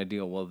to sign a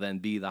deal will then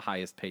be the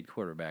highest paid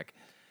quarterback.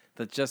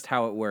 That's just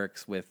how it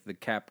works with the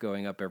cap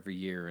going up every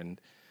year. And,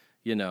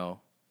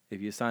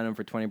 if you sign him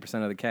for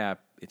 20% of the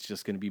cap, it's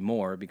just going to be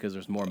more because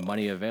there's more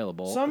money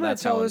available. So I'm gonna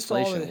That's tell how this to all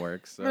inflation the-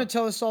 works. I'm going to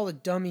tell this to all the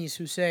dummies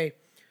who say,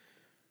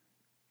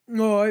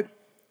 no,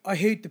 I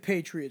hate the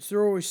Patriots.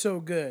 They're always so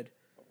good.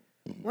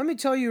 Let me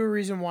tell you a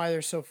reason why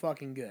they're so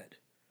fucking good.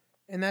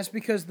 And that's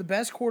because the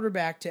best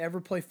quarterback to ever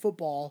play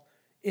football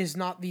is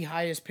not the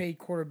highest paid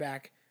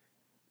quarterback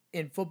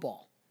in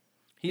football.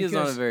 He is on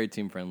a because- very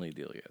team-friendly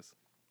deal, yes.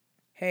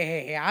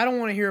 Hey, I don't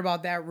want to hear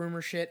about that rumor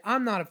shit.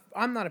 I'm not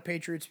a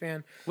Patriots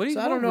fan. What do you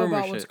so I don't know rumor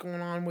about what's shit? going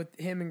on with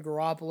him and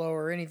Garoppolo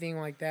or anything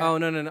like that. Oh,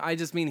 no. I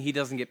just mean he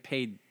doesn't get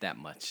paid that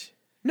much.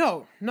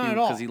 No, not at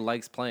all. Because he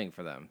likes playing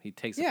for them. He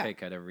takes a pay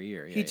cut every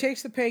year. He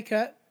takes the pay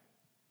cut,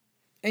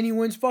 and he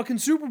wins fucking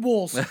Super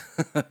Bowls.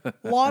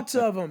 Lots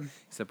of them.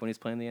 Except when he's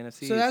playing the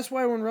NFC. So that's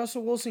why when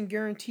Russell Wilson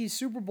guarantees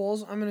Super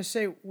Bowls, I'm going to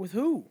say, with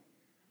who?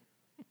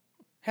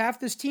 Half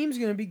this team's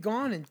going to be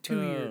gone in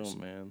 2 years. Oh,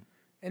 man.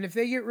 And if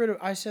they get rid of...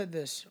 I said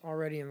this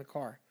already in the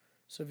car.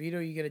 So, Vito,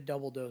 you get a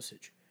double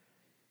dosage.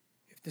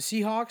 If the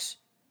Seahawks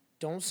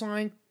don't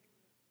sign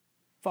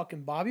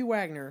fucking Bobby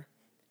Wagner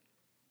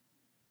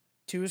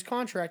to his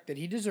contract that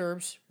he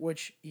deserves,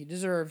 which he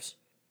deserves,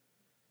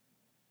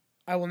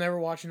 I will never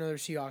watch another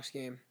Seahawks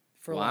game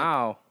for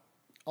like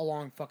a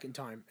long fucking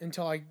time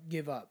until I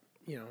give up.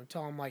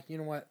 Until I'm like, you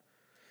know what?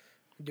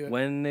 Do it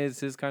When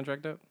is his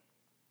contract up?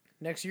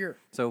 next year.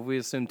 So if we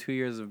assume 2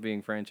 years of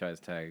being franchise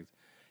tagged,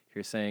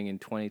 you're saying in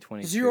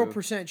 2022...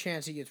 0%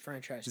 chance he gets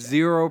franchise tag.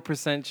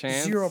 0%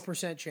 chance?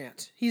 0%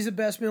 chance. He's the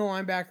best middle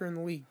linebacker in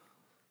the league.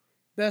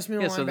 Best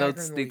middle linebacker in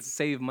the they'd league.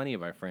 save money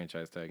by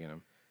franchise tagging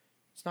him.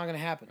 It's not going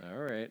to happen. All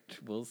right,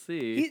 we'll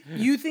see.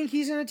 You think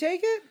he's going to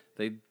take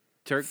it?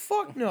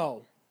 Fuck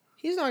no.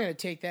 He's not going to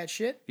take that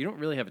shit. You don't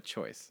really have a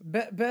choice.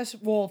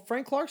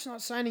 Frank Clark's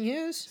not signing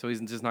his. So he's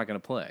just not going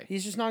to play.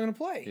 He's just not going to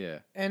play. Yeah.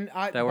 And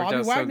That worked Bobby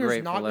out so Wagner's great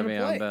for not going to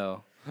Le'Veon play.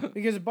 Bell.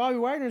 Because Bobby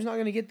Wagner's not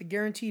going to get the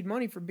guaranteed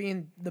money for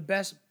being the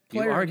best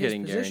You player are in his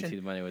getting position.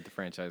 guaranteed money with the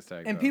franchise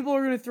tag. And though. people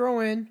are going to throw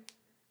in,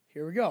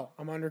 here we go,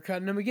 I'm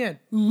undercutting him again.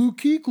 Luke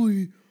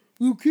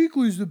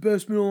Kuechly's the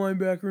best middle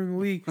linebacker in the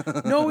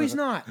league. No, he's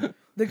not.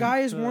 The guy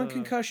is one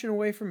concussion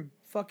away from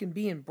fucking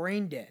being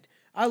brain dead.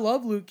 I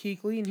love Luke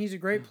Kuechly, and he's a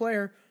great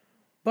player,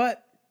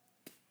 but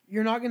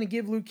you're not going to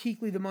give Luke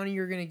Kuechly the money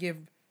you're going to give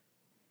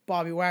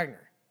Bobby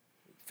Wagner,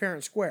 fair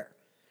and square,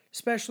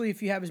 especially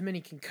if you have as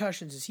many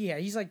concussions as he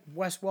had. He's like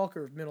Wes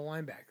Welker of middle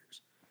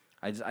linebackers.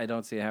 I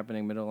don't see it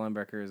happening. Middle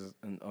linebacker is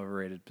an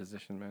overrated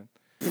position,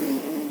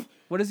 man.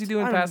 What does he do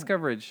in pass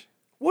coverage?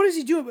 What does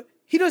he do?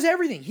 He does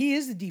everything. He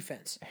is the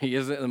defense. He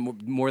is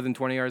more than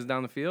 20 yards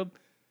down the field.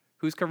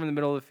 Who's covering the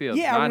middle of the field?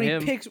 Yeah, Not when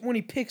him.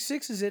 he picks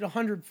sixes it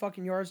 100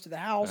 fucking yards to the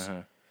house.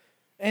 Uh-huh.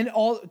 And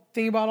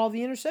think about all the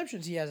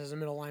interceptions he has as a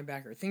middle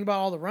linebacker. Think about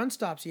all the run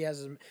stops he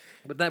has.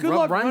 But that Good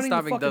luck run running the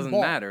stopping fucking doesn't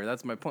ball. matter.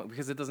 That's my point,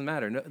 because it doesn't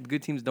matter. No,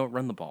 good teams don't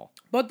run the ball.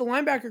 But the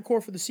linebacker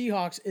core for the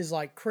Seahawks is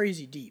like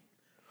crazy deep.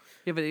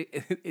 Yeah, but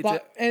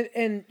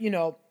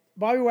it's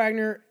Bobby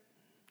Wagner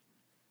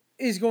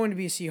is going to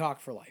be a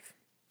Seahawk for life,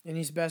 and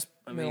he's the best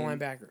middle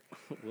linebacker.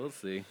 We'll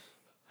see.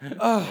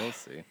 We'll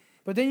see.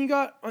 But then you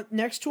got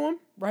next to him,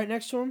 right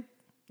next to him,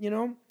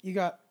 you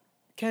got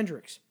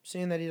Kendricks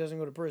saying that he doesn't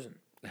go to prison.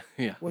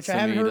 Yeah, Which I assuming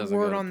haven't he heard doesn't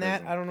word go to on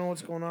that. prison. I don't know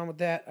what's going on with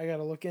that. I got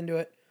to look into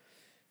it.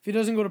 If he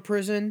doesn't go to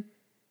prison,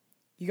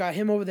 you got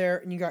him over there,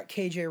 and you got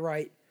KJ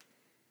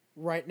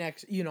right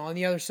next, on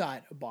the other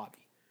side of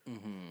Bobby.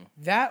 Mm-hmm.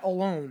 That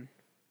alone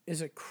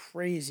is a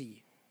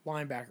crazy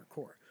linebacker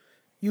core.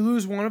 You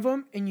lose one of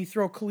them, and you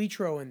throw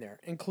Calitro in there.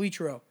 And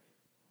Calitro,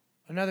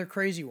 another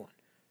crazy one.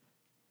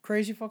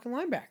 Crazy fucking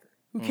linebacker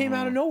who came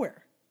out of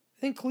nowhere.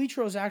 I think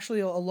Calitro is actually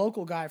a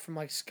local guy from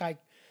like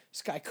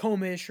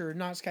Skycomish, or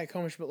not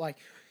Skycomish, but like,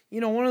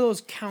 one of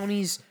those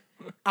counties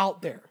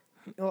out there.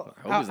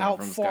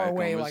 Out far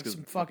away, like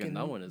some fucking,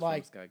 no one is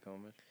like, from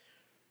Skycomish.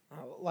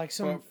 like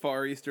some,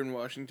 Far Eastern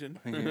Washington.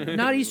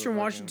 not Eastern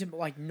Washington, but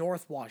like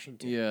North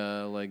Washington.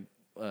 Yeah, like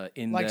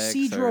Index Like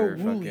Cedro or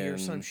Woolley or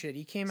fucking some shit.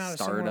 He came out of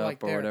Startup somewhere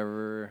like or there.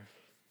 whatever.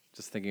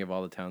 Just thinking of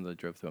all the towns I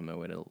drove through on my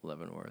way to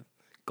Leavenworth.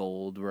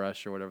 Gold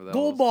Rush or whatever that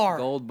Gold was. Bar.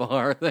 Gold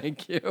Bar,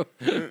 thank you.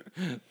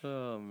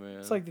 Oh, man.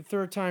 It's like the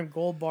third time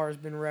Gold Bar has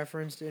been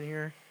referenced in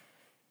here.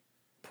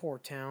 Poor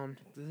town.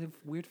 They have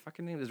weird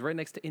fucking names. It's right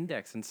next to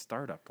Index and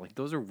Startup. Like,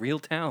 those are real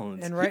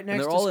towns. And right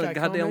next they're to all in a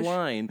goddamn Skycomish.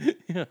 line.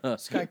 Yeah.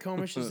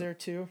 Skycomish is there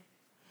too.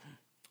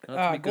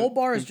 Not to be Gold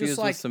Bar is confused just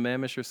like with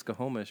Sammamish or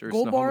Skohomish. Or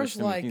Gold Bar is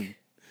Snohomish, I mean. like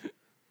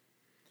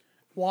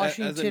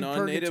Washington As a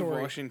non-native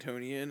Purgatory.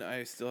 Washingtonian,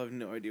 I still have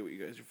no idea what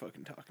you guys are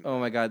fucking talking about. Oh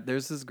my god,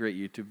 there's this great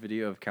YouTube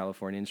video of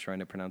Californians trying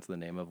to pronounce the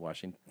name of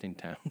Washington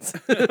towns.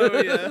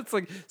 Oh, yeah? It's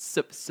like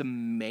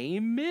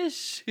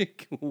Sammamish?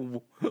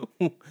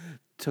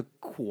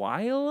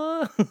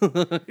 Tequila?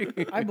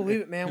 I believe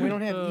it, man. We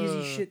don't have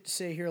easy shit to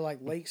say here like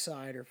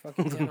Lakeside or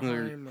fucking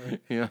Anaheim or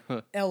Yeah.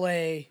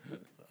 L.A.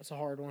 That's a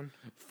hard one.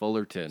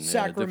 Fullerton.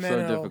 Sacramento,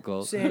 Yeah, so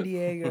difficult. San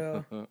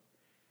Diego,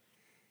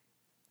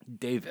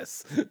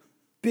 Davis.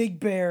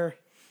 Big Bear.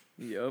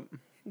 Yup.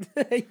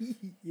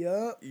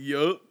 Yup.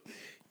 Yup.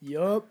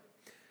 Yup.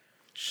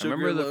 I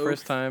remember the Sugarloaf.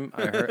 first time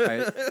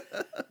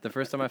the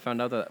first time I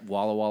found out that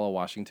Walla Walla,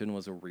 Washington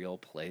was a real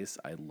place,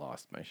 I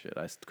lost my shit.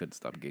 I couldn't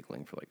stop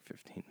giggling for like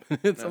 15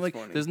 minutes. That's I'm like,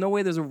 funny. there's no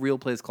way there's a real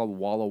place called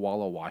Walla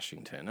Walla,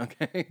 Washington.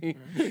 Okay.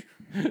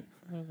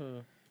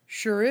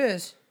 Sure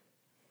is.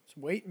 It's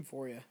waiting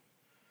for you.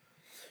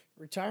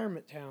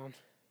 Retirement town.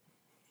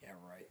 Yeah,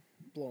 right.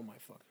 Blow my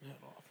fucking head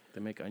off.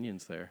 They make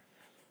onions there,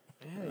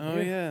 Yeah, Oh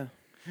yeah.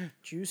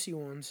 Juicy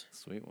ones.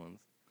 sweet ones.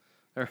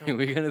 All right,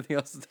 we got anything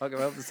else to talk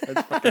about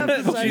besides fucking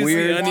Besides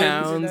weird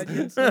onions and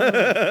towns?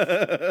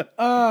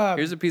 onions.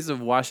 Here's a piece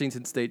of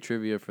Washington State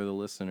trivia for the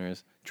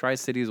listeners.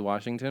 Tri-Cities,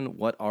 Washington.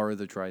 What are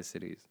the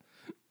Tri-Cities?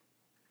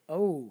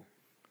 Oh.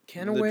 The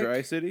Kennewick.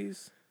 Dry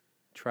Cities.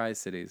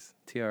 Tri-Cities.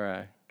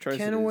 T-R-I.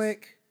 Tri-Cities.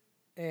 Kennewick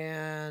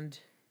and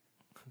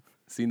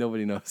See,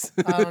 nobody knows.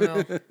 I don't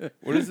know.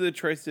 What does the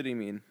Tri City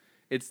mean?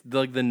 It's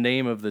like the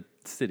name of the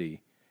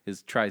city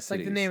is Tri-Cities. It's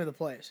like the name of the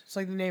place. It's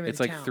like the name of It's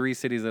the like town. 3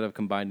 cities that have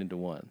combined into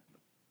one.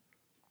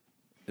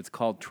 It's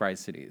called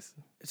Tri-Cities.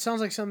 It sounds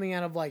like something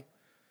out of like.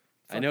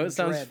 I know it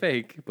sounds Dread.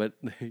 fake, but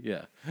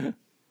yeah. I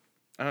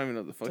don't even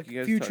know what the fuck like you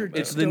guys future are talking about.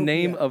 It's the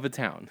name Dystopia. of a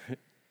town.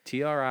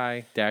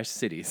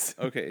 TRI-cities.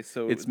 Okay,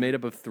 so It's made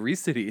up of 3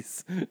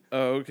 cities.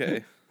 Oh,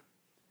 okay.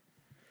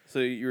 So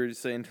you were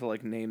just saying to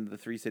like name the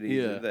 3 cities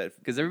Yeah. that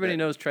Because everybody that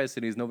knows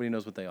Tri-Cities, nobody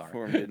knows what they are.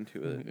 formed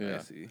into it. Yeah. I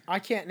see. I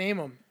can't name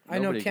them. I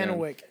know Nobody can.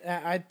 Kennewick.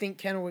 I think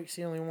Kennewick's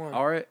the only one.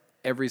 Our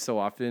every so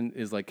often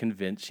is like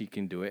convinced she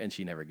can do it, and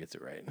she never gets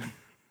it right.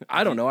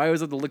 I don't know. I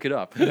always have to look it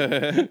up.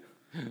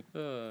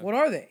 What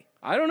are they?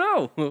 I don't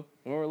know. Well,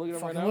 we're looking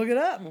up right Fucking now. look it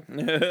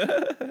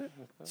up.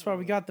 That's why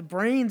we got the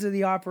brains of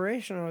the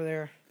operation over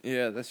there.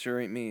 Yeah, that sure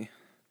ain't me.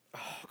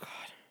 Oh God.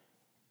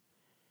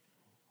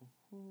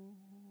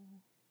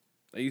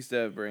 I used to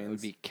have It brains.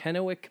 would be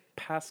Kennewick,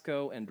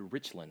 Pasco, and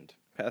Richland.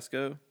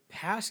 Pasco,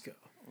 Pasco.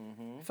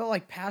 I felt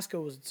like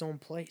Pasco was its own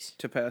place.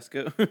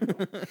 Tabasco,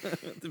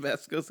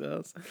 Tabasco's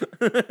house.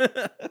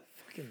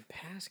 Fucking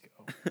Pasco.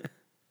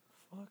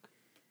 Fuck.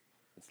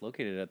 It's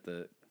located at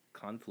the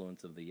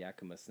confluence of the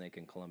Yakima, Snake,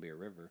 and Columbia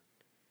River.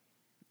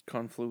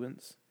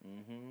 Confluence.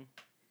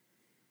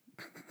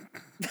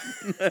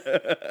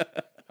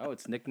 Oh,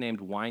 it's nicknamed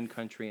Wine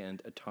Country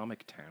and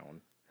Atomic Town.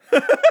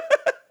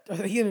 Are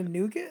they gonna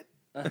nuke it?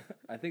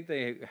 I think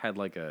they had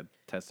like a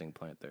testing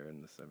plant there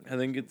in the 70s. I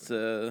think it's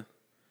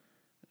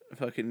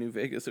fucking New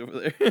Vegas over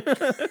there.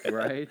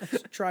 Right?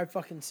 Try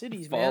fucking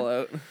cities, man.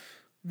 Fallout,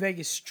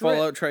 Vegas Strip.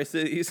 Fallout Tri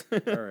Cities. All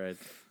right.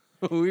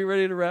 Are we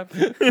ready to wrap?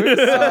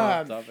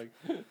 Topic.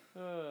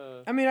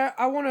 I mean,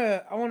 I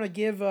wanna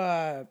give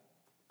our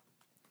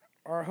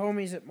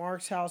homies at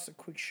Mark's house a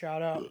quick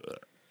shout out.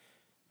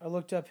 I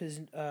looked up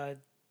his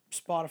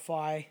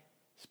Spotify.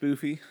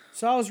 Spoofy.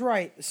 So I was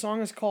right. The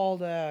song is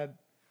called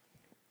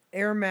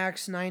Air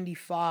Max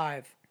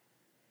 95.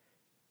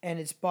 And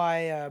it's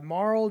by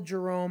Marl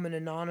Jerome and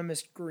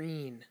Anonymous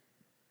Green.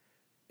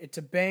 It's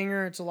a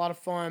banger. It's a lot of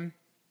fun.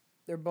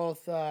 They're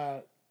both,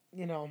 they're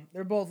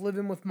both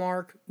living with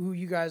Mark, who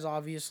you guys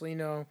obviously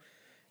know,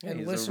 Yeah, and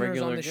he's a listeners on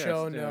regular the guest,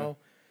 show yeah. know.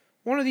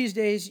 One of these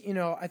days,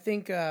 I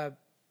think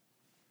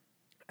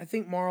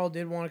Marl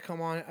did want to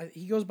come on.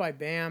 He goes by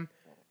Bam,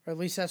 or at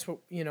least that's what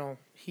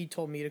he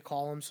told me to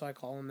call him, so I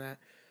call him that.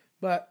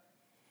 But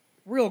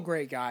real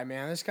great guy,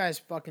 man. This guy's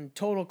fucking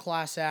total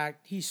class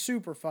act. He's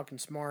super fucking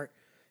smart.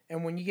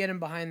 And when you get him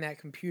behind that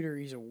computer,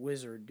 he's a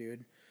wizard,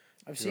 dude.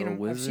 I've seen him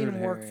work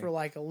Harry. for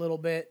like a little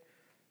bit.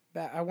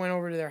 I went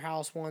over to their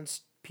house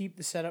once, peeped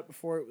the setup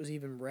before it was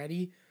even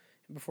ready,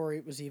 before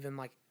it was even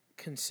like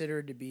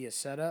considered to be a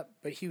setup.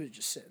 But he was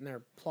just sitting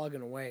there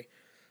plugging away.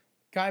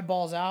 Guy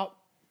balls out.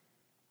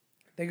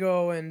 They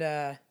go and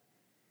I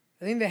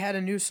think they had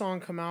a new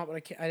song come out,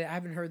 but I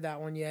haven't heard that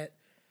one yet.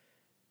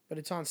 But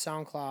it's on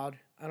SoundCloud.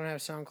 I don't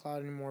have SoundCloud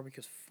anymore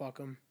because fuck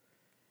them.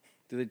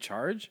 Do they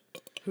charge?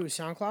 Who,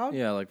 SoundCloud?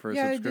 Yeah, like for a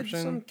Yeah, subscription?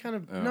 it's some kind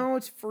of... Oh. No,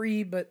 it's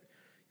free, but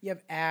you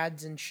have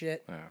ads and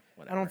shit. Oh, I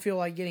whatever. don't feel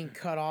like getting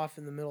cut off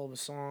in the middle of a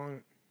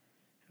song.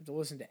 I have to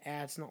listen to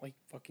ads. It's not like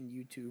fucking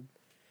YouTube.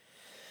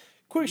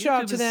 Quick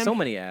shout out to YouTube has them. So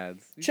many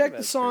ads. Check YouTube the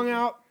ads song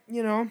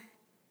crazy. out.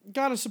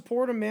 Gotta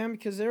support them, man,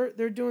 because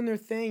they're doing their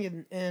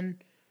thing,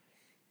 and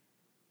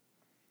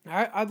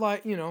I'd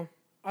like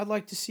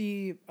to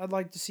see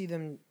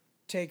them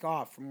take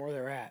off from where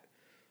they're at.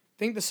 I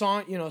think the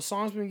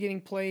song's been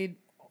getting played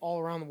all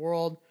around the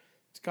world.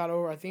 It's got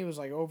I think it was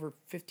like over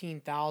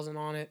 15,000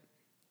 on it.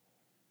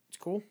 It's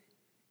cool.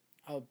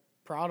 I'm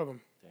proud of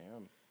them.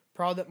 Damn.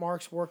 Proud that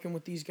Mark's working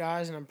with these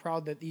guys, and I'm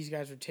proud that these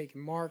guys are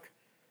taking Mark.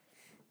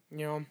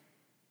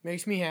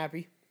 Makes me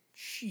happy.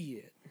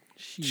 Shit.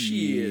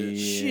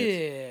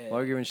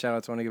 While we're giving shout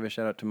outs, I want to give a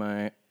shout out to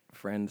my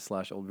friend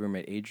 / old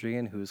roommate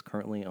Adrian, who is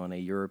currently on a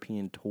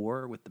European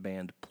tour with the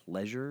band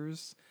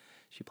Pleasures.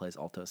 She plays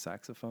alto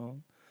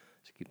saxophone.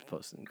 She keeps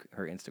posting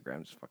her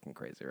Instagram's fucking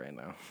crazy right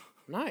now.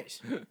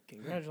 Nice.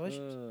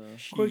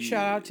 Congratulations. Quick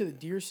shout out to the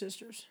Deer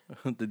Sisters.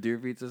 The Deer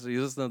Feet Sisters.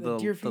 You listen to The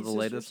Deer the Feet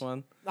latest Sisters?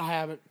 one? I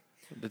haven't.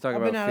 They talk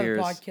I've about been out of the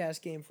fears.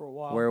 podcast game for a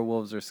while.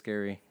 Werewolves are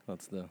scary.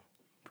 That's the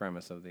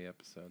premise of the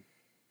episode.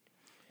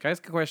 Can I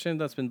ask a question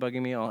that's been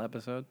bugging me all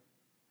episode?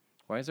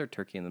 Why is there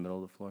turkey in the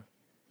middle of the floor?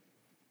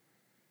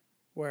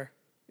 Where?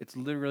 It's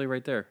literally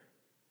right there.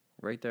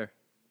 Right there.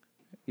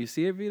 You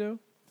see it, Vito?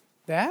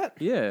 That?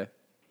 Yeah.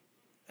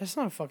 That's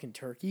not a fucking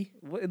turkey.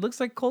 It looks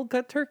like cold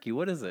cut turkey.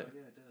 What is it?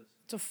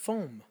 It's a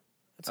foam.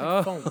 It's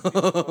like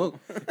foam.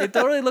 It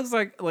totally looks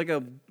like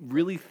a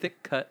really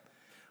thick cut,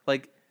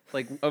 like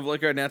Of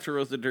like our natural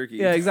roasted turkey.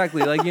 yeah,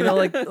 exactly. Like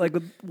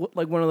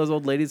like one of those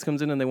old ladies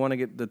comes in and they want to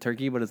get the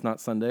turkey, but it's not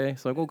Sunday.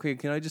 So like, okay,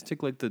 can I just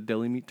take like the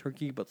deli meat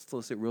turkey, but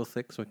still sit real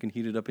thick so I can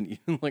heat it up and eat?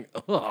 I'm like,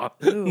 oh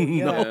Ooh,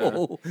 yeah.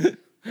 no,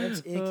 That's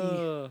icky.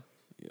 Yeah.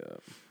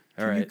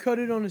 All Can you right. cut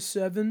it on a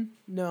 7?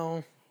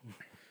 No.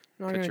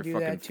 I'm not Cut gonna your do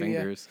fucking that to you.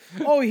 fingers.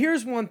 Oh,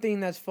 here's one thing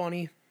that's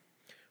funny.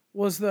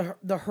 Was the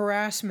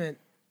harassment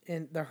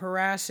and the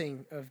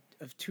harassing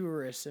of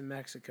tourists in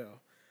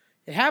Mexico.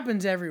 It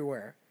happens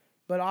everywhere.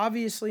 But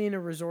obviously in a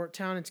resort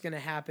town, it's going to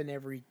happen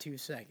every 2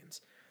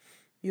 seconds.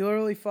 You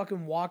literally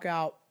fucking walk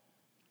out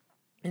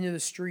into the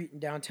street in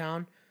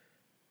downtown,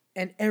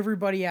 and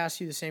everybody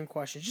asks you the same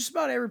question. Just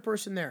about every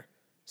person there,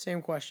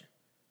 same question.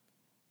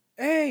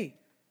 Hey,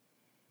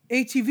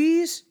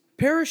 ATVs,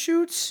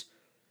 parachutes,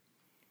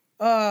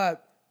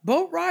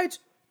 boat rides,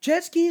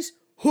 jet skis,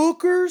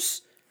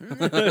 hookers,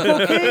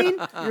 cocaine.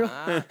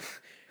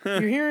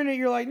 You're hearing it,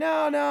 you're like,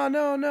 no,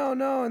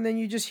 and then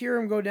you just hear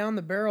them go down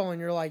the barrel, and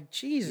you're like,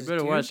 Jesus, You better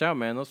dude. watch out,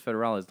 man. Those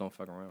federales don't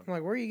fuck around. I'm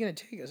like, where are you going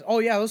to take us? Oh,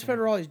 yeah, those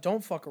federales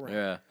don't fuck around.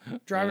 Yeah,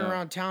 Driving I know.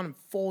 around town in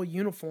full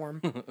uniform.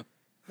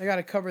 They got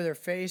to cover their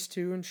face,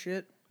 too, and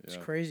shit. It's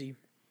Yeah. crazy.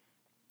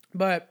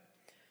 But,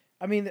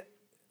 I mean,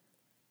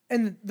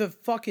 and the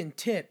fucking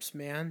tips,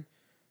 man.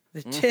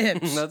 The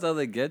tips. That's how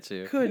they get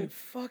you. Couldn't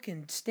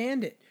fucking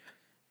stand it.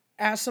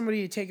 Ask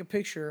somebody to take a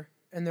picture,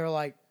 and they're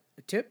like,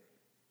 a tip?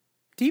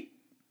 Deep?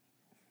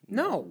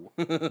 No.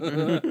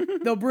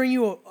 They'll bring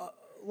you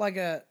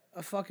a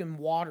fucking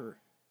water.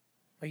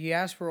 Like you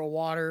ask for a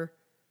water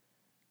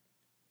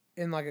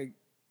in like a,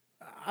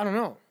 I don't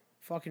know,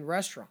 fucking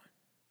restaurant.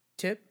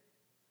 Tip?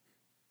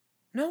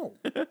 No.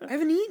 I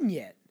haven't eaten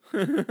yet.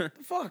 The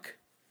fuck?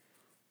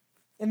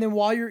 And then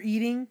while you're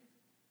eating,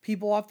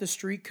 people off the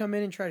street come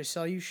in and try to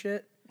sell you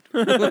shit.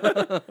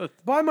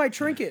 Buy my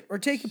trinket or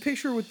take a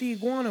picture with the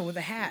iguana with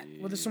a hat,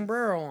 with a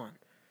sombrero on.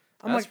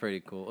 I'm That's like, pretty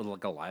cool.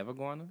 Like a live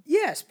iguana?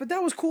 yes, but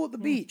that was cool at the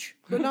beach.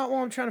 But not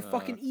while I'm trying to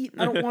fucking eat.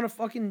 I don't want a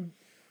fucking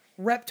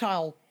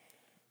reptile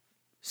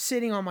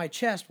sitting on my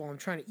chest while I'm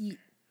trying to eat.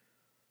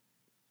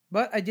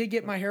 But I did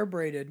get my hair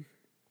braided.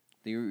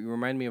 You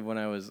remind me of when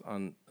I was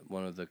on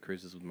one of the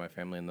cruises with my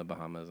family in the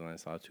Bahamas, and I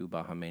saw 2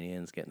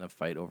 Bahamanians get in a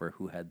fight over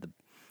who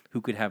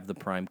could have the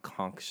prime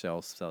conch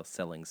shell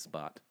selling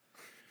spot.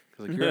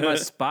 Because like, you're in my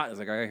spot. It's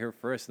like, I got here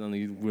first, and then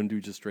the one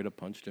dude just straight up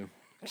punched him.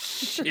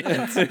 Shit.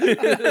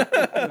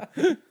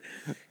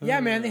 Yeah,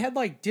 man, they had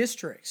like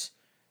districts.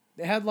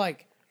 They had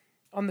like,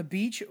 on the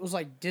beach, it was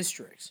like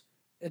districts.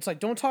 It's like,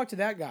 don't talk to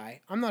that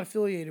guy. I'm not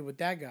affiliated with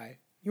that guy.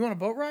 You want a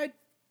boat ride?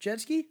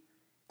 Jet ski?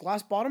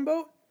 Glass bottom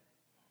boat?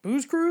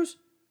 Booze cruise?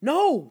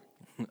 No.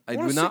 I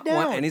wanna do sit not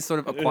want down. any sort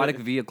of aquatic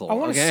vehicle. I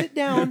want to okay? sit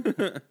down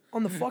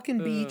on the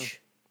fucking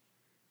beach.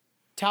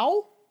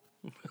 Towel?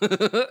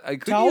 I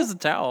could Towel? use a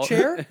towel.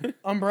 Chair?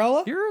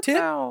 Umbrella? You're a tip?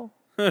 towel.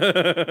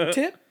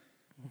 Tip?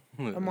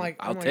 I'm like,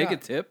 I'll oh my take a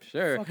God. tip.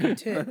 Sure. Fucking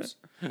tips.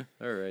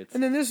 All right.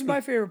 And then this is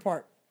my favorite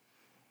part.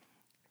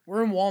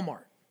 We're in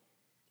Walmart.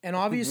 And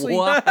obviously,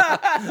 What?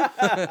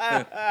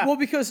 well,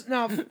 because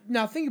now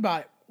think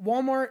about it.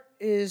 Walmart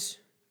is,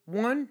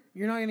 one,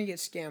 you're not going to get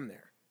scammed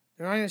there.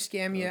 They're not going to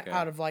scam you Okay.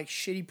 out of like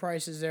shitty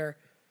prices there.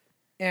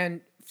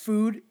 And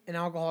food and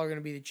alcohol are going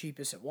to be the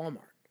cheapest at Walmart.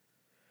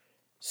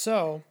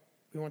 So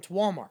we went to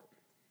Walmart.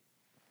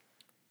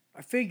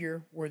 I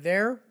figure we're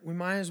there. We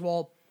might as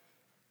well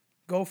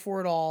go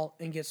for it all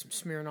and get some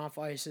Smirnoff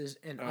ices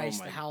and ice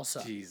the house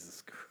up.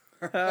 Jesus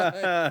Christ.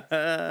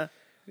 I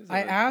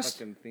asked-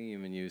 fucking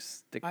theme and you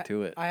stick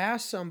to it. I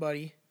asked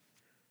somebody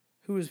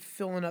who was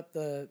filling up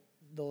the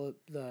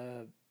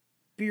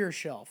beer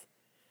shelf,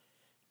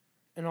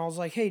 and I was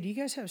like, "Hey, do you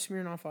guys have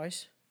Smirnoff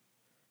Ice?"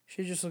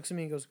 She just looks at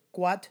me and goes,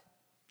 "What?"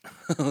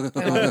 And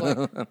I was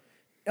like,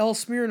 "El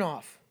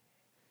Smirnoff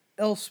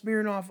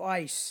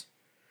Ice.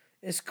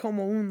 Es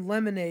como un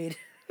lemonade."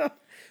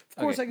 Of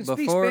course, Okay, I can speak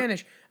before-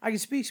 Spanish. I can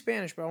speak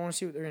Spanish, but I want to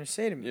see what they're going to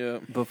say to me. Yeah.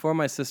 Before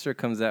my sister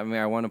comes at me,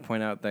 I want to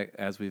point out that,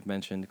 as we've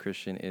mentioned,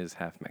 Christian is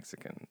half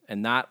Mexican.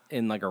 And not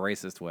in like a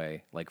racist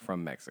way, like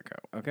from Mexico.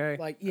 Okay?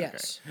 Like,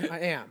 yes, I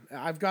am.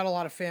 I've got a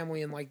lot of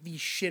family in like these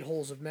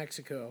shitholes of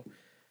Mexico,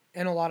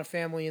 and a lot of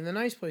family in the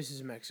nice places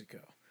of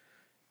Mexico.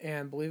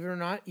 And believe it or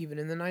not, even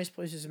in the nice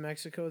places of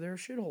Mexico, there are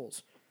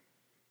shitholes.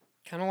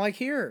 Kind of like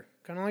here,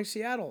 kind of like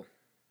Seattle.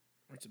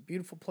 It's a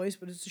beautiful place,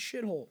 but it's a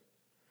shithole.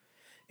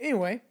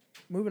 Anyway,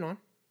 moving on.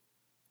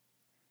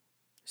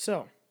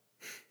 So,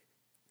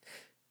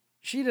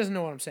 she doesn't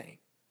know what I'm saying.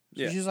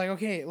 So Yeah. she's like,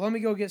 okay, let me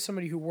go get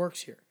somebody who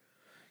works here.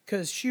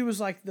 Because she was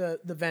like the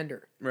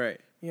vendor. Right.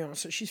 You know,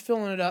 so she's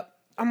filling it up.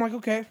 I'm like,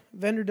 okay,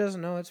 vendor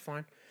doesn't know, it's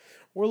fine.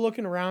 We're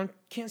looking around,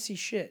 can't see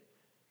shit.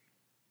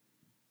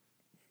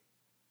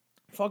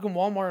 Fucking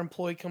Walmart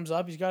employee comes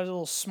up. He's got his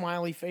little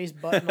smiley face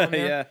button on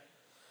there. Yeah.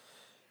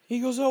 He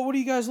goes, "Oh, what are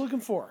you guys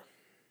looking for?"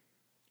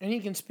 And he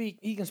can speak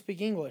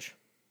English.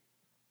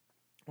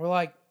 We're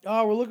like,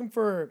 "Oh, we're looking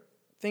for a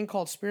thing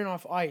called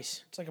Smirnoff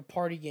Ice. It's like a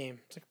party game.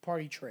 It's like a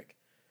party trick."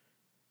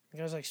 The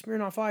guy's like,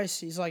 "Smirnoff Ice."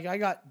 He's like, "I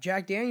got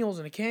Jack Daniels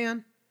in a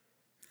can."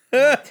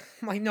 I'm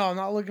like, "No, I'm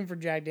not looking for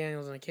Jack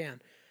Daniels in a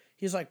can."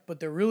 He's like, "But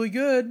they're really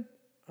good."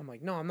 I'm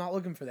like, "No, I'm not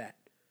looking for that."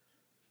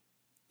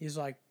 He's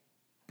like,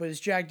 "But it's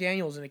Jack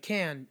Daniels in a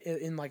can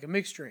in like a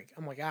mixed drink."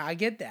 I'm like, I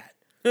get that.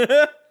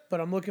 But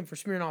I'm looking for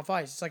Smirnoff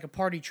Ice. It's like a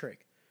party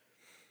trick.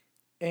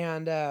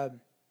 And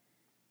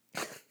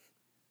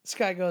this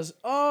guy goes,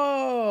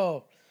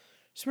 "Oh,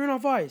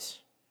 Smirnoff Ice.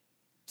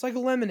 It's like a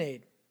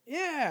lemonade."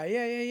 Yeah.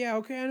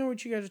 Okay, I know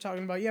what you guys are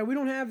talking about. Yeah, we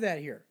don't have that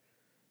here.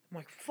 I'm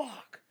like,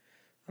 fuck.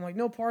 I'm like,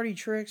 no party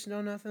tricks,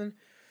 no nothing.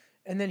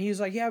 And then he's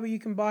like, "Yeah, but you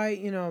can buy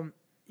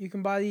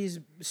these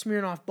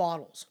Smirnoff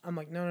bottles." I'm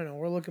like, no.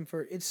 We're looking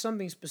for, it's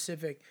something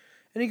specific.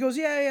 And he goes,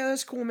 yeah,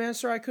 that's cool, man.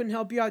 Sorry, I couldn't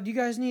help you out. Do you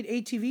guys need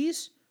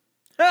ATVs?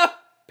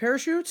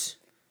 Parachutes?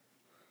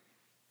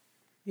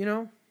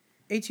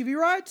 ATV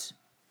rides?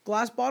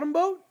 Glass bottom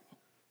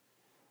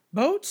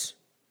boats?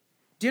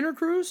 Dinner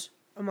cruise?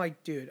 I'm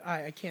like, dude,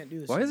 I can't do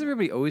this. Why is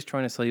everybody always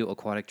trying to sell you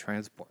aquatic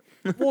transport?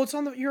 Well,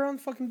 you're on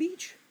the fucking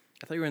beach.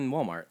 I thought you were in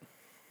Walmart.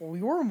 Well,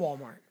 we were in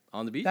Walmart.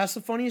 On the beach? That's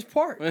the funniest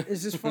part.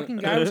 Is this fucking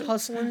guy was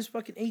hustling his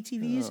fucking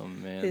ATVs, Oh,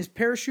 man. his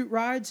parachute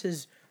rides,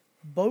 his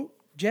boat,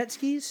 jet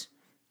skis,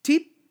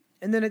 teep,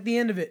 and then at the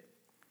end of it,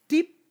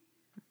 teep.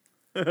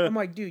 I'm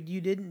like, dude, you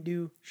didn't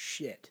do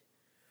shit.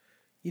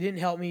 You didn't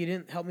help me. You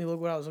didn't help me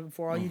look what I was looking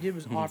for. All you did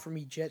was offer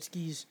me jet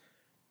skis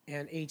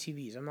and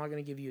ATVs. I'm not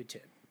going to give you a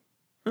tip.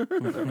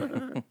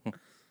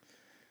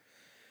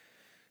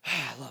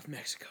 I love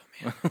Mexico,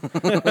 man.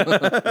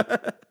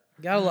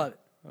 Gotta love it.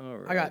 All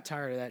right. I got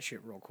tired of that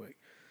shit real quick.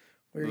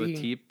 We were The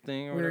eating, teep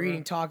thing or we were whatever?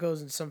 eating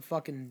tacos and some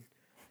fucking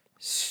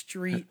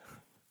street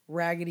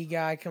raggedy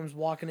guy comes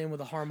walking in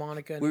with a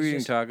harmonica. And We were he's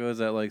eating just,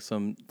 tacos at like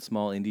some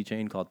small indie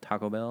chain called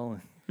Taco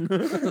Bell.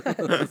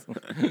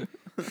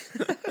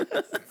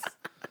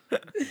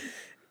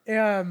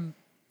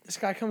 this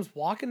guy comes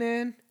walking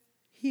in.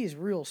 He's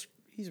real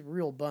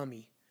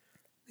bummy.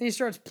 Then he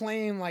starts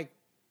playing like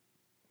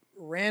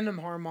random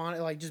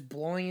harmonica, like just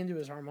blowing into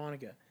his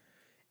harmonica.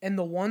 And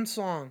the one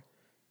song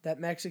that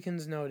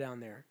Mexicans know down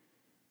there,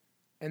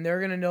 and they're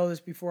going to know this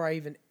before I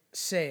even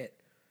say it,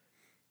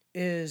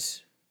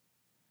 is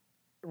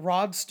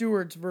Rod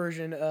Stewart's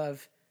version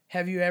of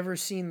 "Have You Ever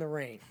Seen the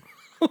Rain?"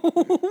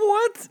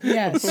 What?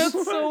 Yes. That's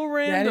so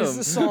random. That is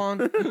the song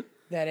that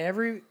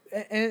the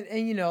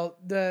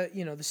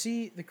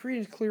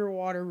Creedence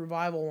Clearwater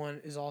Revival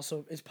one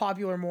is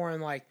popular more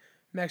in like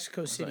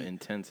Mexico That's an City.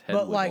 intense head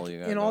But like wiggle you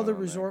got in all the going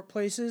on resort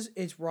places,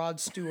 it's Rod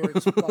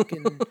Stewart's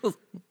fucking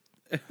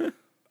Have You Ever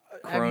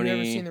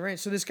Crony. Seen the Rain?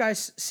 So this guy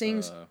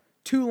sings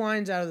 2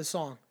 lines out of the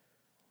song.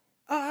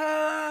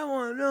 I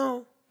want to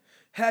know,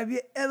 have you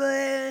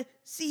ever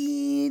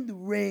seen the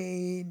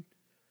rain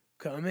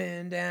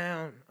coming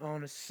down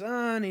on a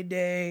sunny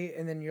day?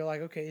 And then you're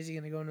like, okay, is he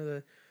going to go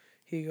into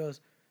he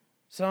goes,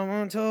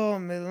 someone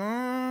told me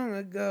long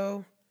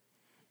ago,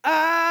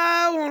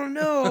 I want to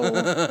know,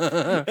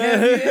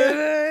 have you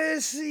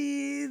ever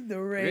seen the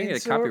rain? You're gonna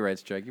get a copyright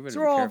strike. You better So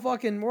be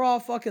careful. we're all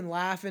fucking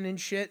laughing and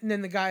shit, and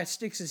then the guy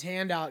sticks his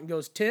hand out and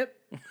goes, "Tip."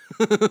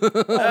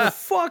 Oh,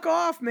 fuck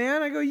off,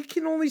 man! I go, you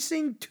can only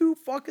sing 2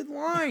 fucking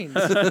lines.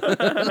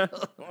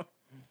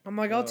 I'm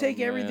like, I'll take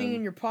everything man.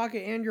 in your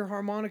pocket and your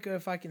harmonica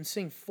if I can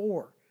sing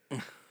 4.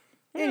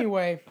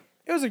 Anyway,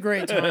 it was a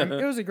great time.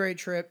 It was a great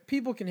trip.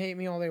 People can hate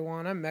me all they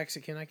want. I'm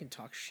Mexican. I can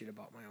talk shit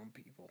about my own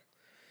people.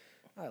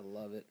 I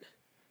love it.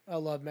 I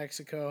love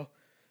Mexico.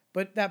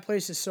 But that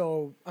place is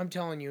so, I'm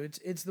telling you,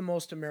 it's the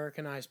most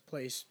Americanized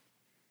place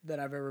that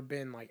I've ever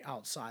been, like,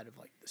 outside of,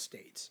 like, the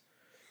States.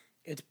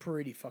 It's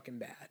pretty fucking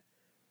bad.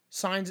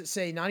 Signs that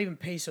say, not even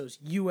pesos,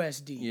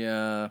 USD.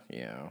 Yeah.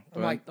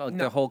 I'm like, the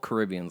no. whole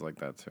Caribbean's like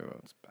that too.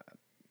 It's bad.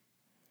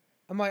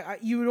 I'm like,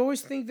 you would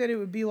always think that it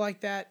would be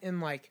like that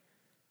in, like,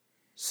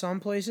 some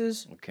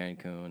places.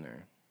 Cancun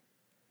or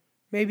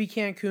Maybe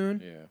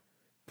Cancun. yeah.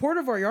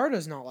 Puerto Vallarta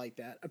is not like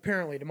that,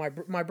 apparently. To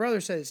my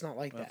brother said it's not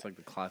like That's that. like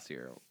the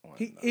classier one.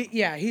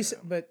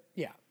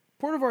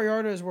 Puerto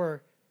Vallarta is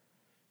where,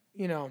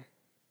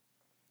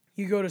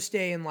 you go to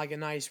stay in like a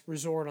nice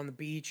resort on the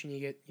beach and you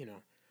get,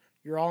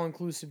 your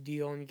all-inclusive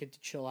deal and you get to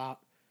chill out.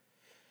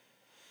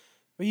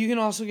 But you can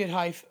also get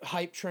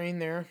hype train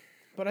there.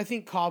 But I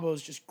think Cabo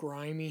is just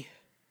grimy.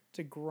 It's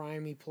a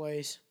grimy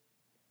place.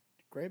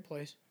 Great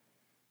place.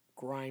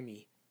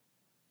 Grimy.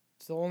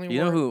 It's the only You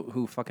word. know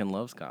who fucking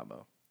loves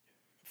Cabo?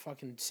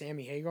 Fucking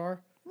Sammy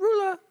Hagar.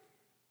 Rula.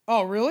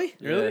 Oh, really?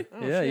 Really? Oh,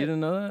 Yeah, shit. you didn't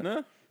know that?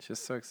 No. She's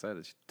so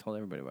excited. She told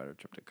everybody about her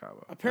trip to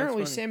Cabo.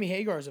 Apparently, That's funny. Sammy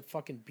Hagar is a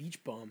fucking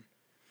beach bum.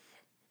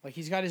 Like,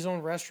 he's got his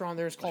own restaurant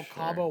there. It's called Sure.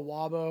 Cabo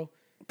Wabo.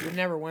 We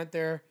never went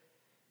there,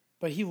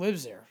 but he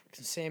lives there.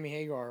 Sammy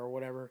Hagar or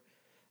whatever.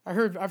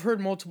 I've heard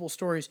multiple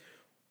stories.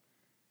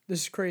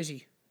 This is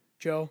crazy,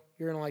 Joe.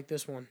 You're gonna like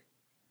this one.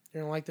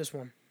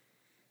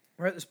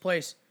 We're at this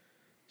place.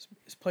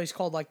 This place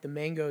called like the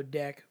Mango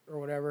Deck or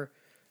whatever.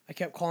 I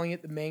kept calling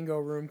it the Mango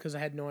Room because I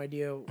had no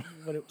idea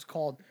what it was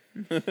called.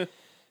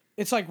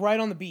 It's like right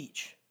on the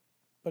beach,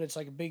 but it's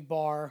like a big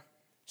bar.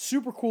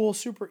 Super cool,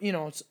 super,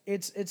 it's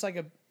like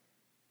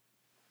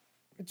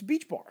it's a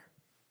beach bar.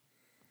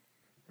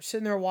 We're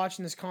sitting there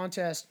watching this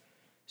contest.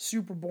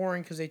 Super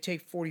boring because they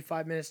take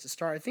 45 minutes to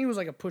start. I think it was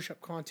like a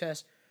push-up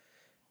contest.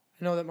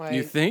 I know that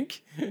You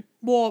think?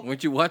 Well,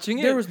 weren't you watching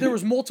it? There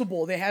was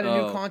multiple. They had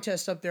a new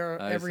contest up there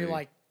every see.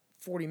 like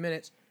 40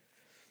 minutes.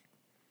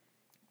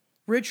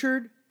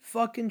 Richard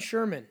fucking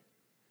Sherman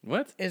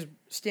What? is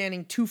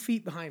standing 2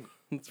 feet behind me.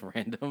 That's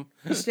random.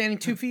 He's standing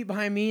 2 feet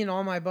behind me and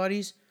all my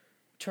buddies.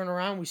 Turn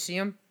around, we see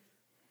him.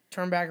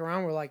 Turn back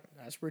around, we're like,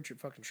 that's Richard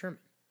fucking Sherman.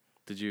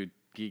 Did you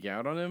geek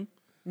out on him?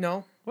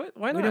 No. What?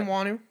 Why not? We didn't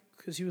want to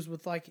because he was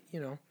with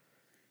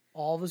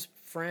all of his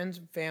friends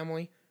and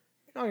family.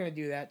 You're not going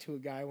to do that to a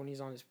guy when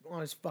he's on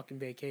his fucking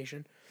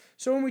vacation.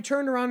 So when we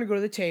turned around to go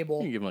to the table.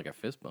 You can give him like a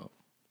fist bump.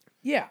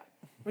 Yeah.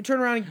 We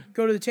turned around and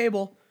go to the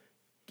table,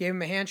 gave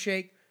him a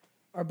handshake.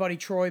 Our buddy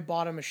Troy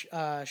bought him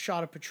a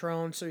shot of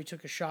Patron, so he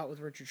took a shot with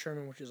Richard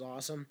Sherman, which is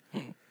awesome.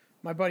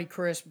 My buddy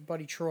Chris,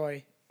 buddy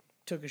Troy,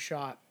 took a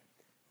shot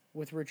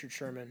with Richard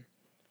Sherman,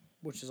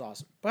 which is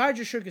awesome. But I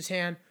just shook his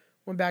hand,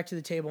 went back to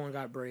the table, and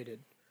got braided.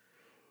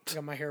 I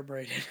got my hair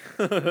braided.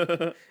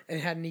 And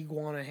had an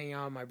iguana hanging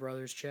out on my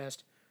brother's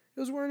chest. He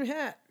was wearing a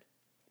hat.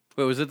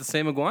 Wait, was it the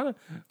same iguana?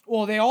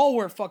 Well, they all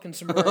wear fucking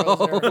sombreros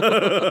there.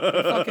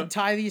 They fucking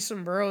tie these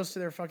sombreros to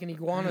their fucking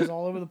iguanas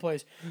all over the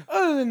place.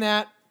 Other than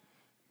that,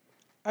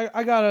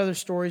 I got other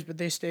stories, but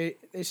they stay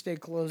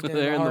closed in.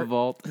 They're in the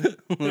vault.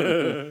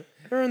 They're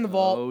in the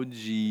vault. Oh,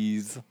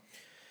 jeez.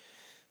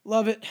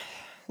 Love it.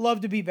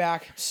 Love to be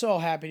back. So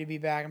happy to be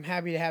back. I'm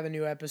happy to have a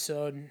new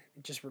episode.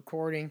 Just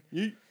recording.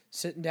 Yeet.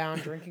 Sitting down,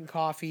 drinking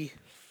coffee.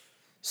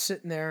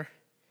 Sitting there.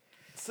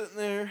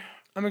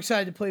 I'm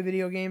excited to play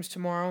video games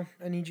tomorrow.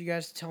 I need you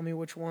guys to tell me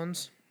which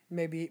ones.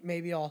 Maybe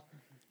I'll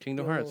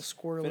Kingdom do a Hearts.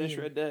 little squirrely. Finish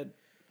Red Dead.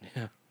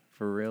 Yeah,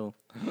 for real.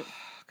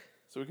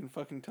 So we can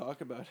fucking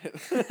talk about it.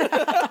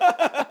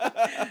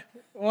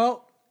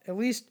 Well, at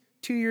least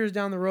 2 years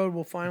down the road,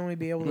 we'll finally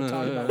be able to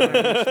talk about when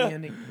I reach the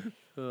ending.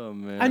 Oh,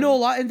 man. I know a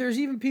lot, and there's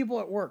even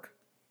people at work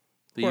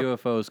The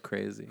UFO is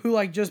crazy. who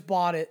like just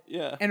bought it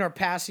Yeah. and are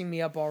passing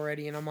me up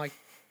already, and I'm like,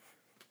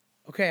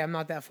 okay, I'm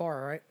not that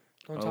far, all right?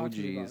 Don't Oh, talk to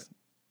me about it. jeez.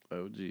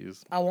 Oh,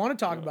 jeez. I want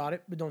to talk about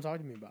it, but don't talk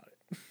to me about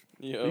it.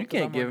 Yeah. You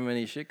can't I'm give him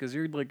any shit because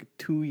you're like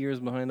 2 years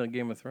behind on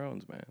Game of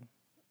Thrones, man.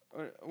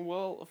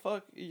 Well,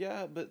 fuck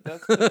yeah, but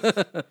that's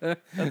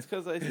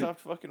because I stopped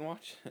fucking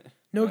watching it.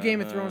 No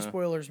Game of Thrones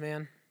spoilers,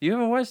 man. You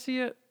haven't watched it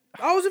yet?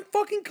 I was in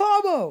fucking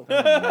Cabo.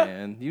 Oh,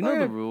 man. You know I'm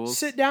the gonna rules.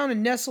 Sit down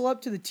and nestle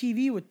up to the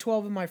TV with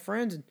 12 of my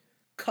friends and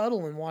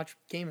cuddle and watch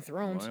Game of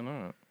Thrones. Why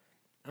not?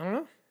 I don't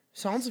know.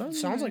 Sounds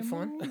like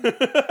fun.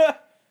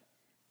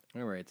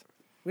 All right.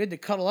 We had to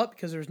cuddle up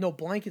because there was no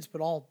blankets,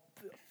 but all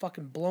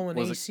fucking blowing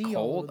Was it AC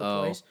all over cold? the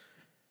Oh. place.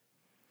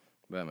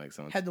 That makes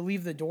sense. Had to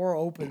leave the door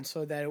open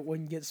so that it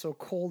wouldn't get so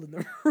cold in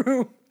the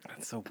room.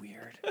 That's so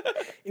weird.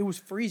 It was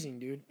freezing,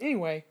 dude.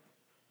 Anyway,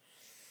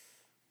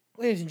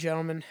 ladies and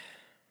gentlemen,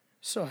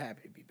 so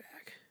happy to be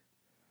back.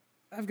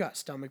 I've got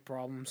stomach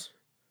problems.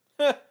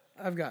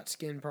 I've got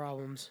skin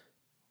problems,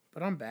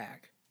 but I'm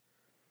back.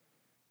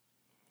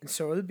 And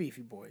so are the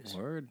Beefy Boys.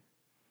 Word.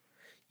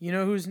 You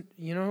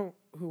know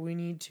who we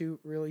need to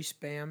really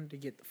spam to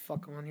get the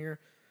fuck on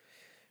here?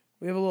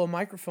 We have a little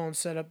microphone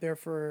set up there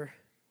for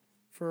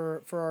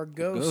our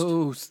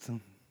ghost.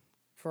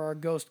 For our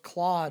ghost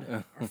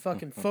Claude, our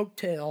fucking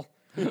folktale.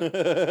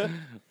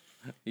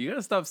 You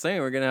gotta stop saying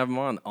we're gonna have him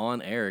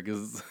on air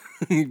because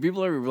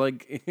people are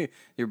like,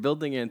 you're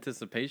building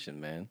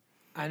anticipation, man.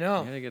 I know.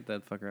 You gotta get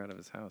that fucker out of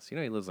his house. You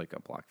know he lives like a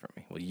block from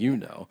me. Well, you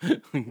know.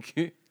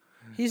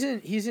 He's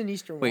in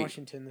Eastern Wait,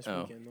 Washington this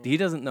weekend. Though. He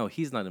doesn't know.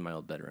 He's not in my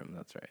old bedroom.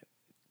 That's right.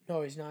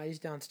 No, he's not. He's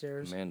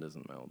downstairs. Amanda's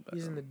in my old bedroom.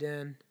 He's in the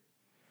den.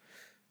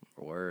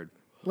 Word.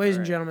 Ladies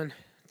and right. gentlemen,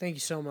 thank you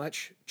so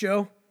much.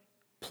 Joe,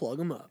 plug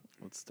him up.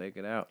 Let's take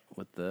it out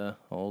with the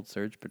old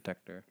Surge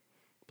Protector.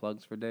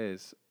 Plugs for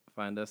days.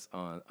 Find us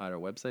on our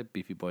website,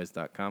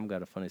 beefyboys.com.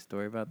 Got a funny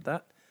story about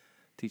that.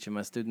 Teaching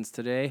my students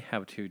today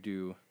how to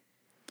do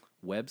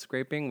web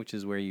scraping, which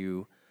is where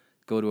you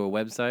go to a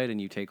website and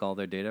you take all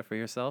their data for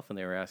yourself. And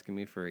they were asking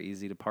me for an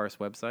easy to parse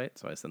website,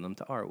 so I send them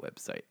to our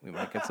website. We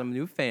might get some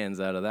new fans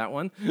out of that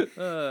one.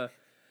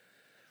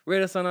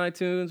 Rate us on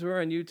iTunes.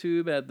 We're on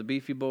YouTube at The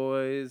Beefy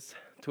Boys.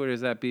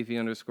 Twitter's at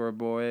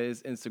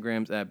Beefy_Boys.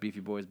 Instagram's at Beefy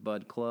Boys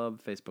Bud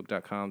Club.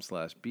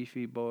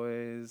 Facebook.com/Beefy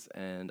Boys.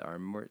 And our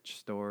merch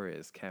store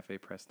is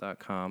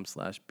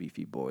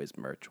cafepress.com/Beefy Boys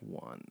Merch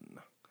 1.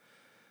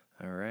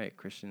 All right.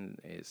 Christian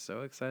is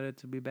so excited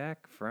to be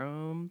back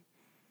from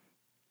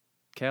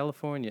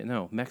California.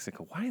 No,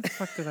 Mexico. Why the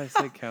fuck did I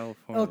say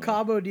California? El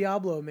Cabo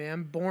Diablo,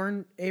 man.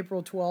 Born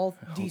April 12th,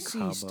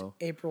 deceased Cabo.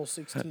 April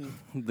 16th.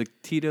 The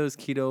Tito's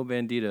Keto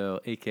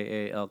Bandito,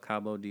 a.k.a. El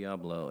Cabo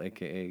Diablo,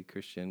 a.k.a.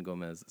 Christian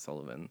Gomez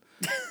Sullivan.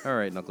 All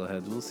right,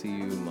 knuckleheads. We'll see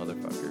you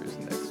motherfuckers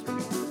next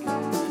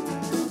week.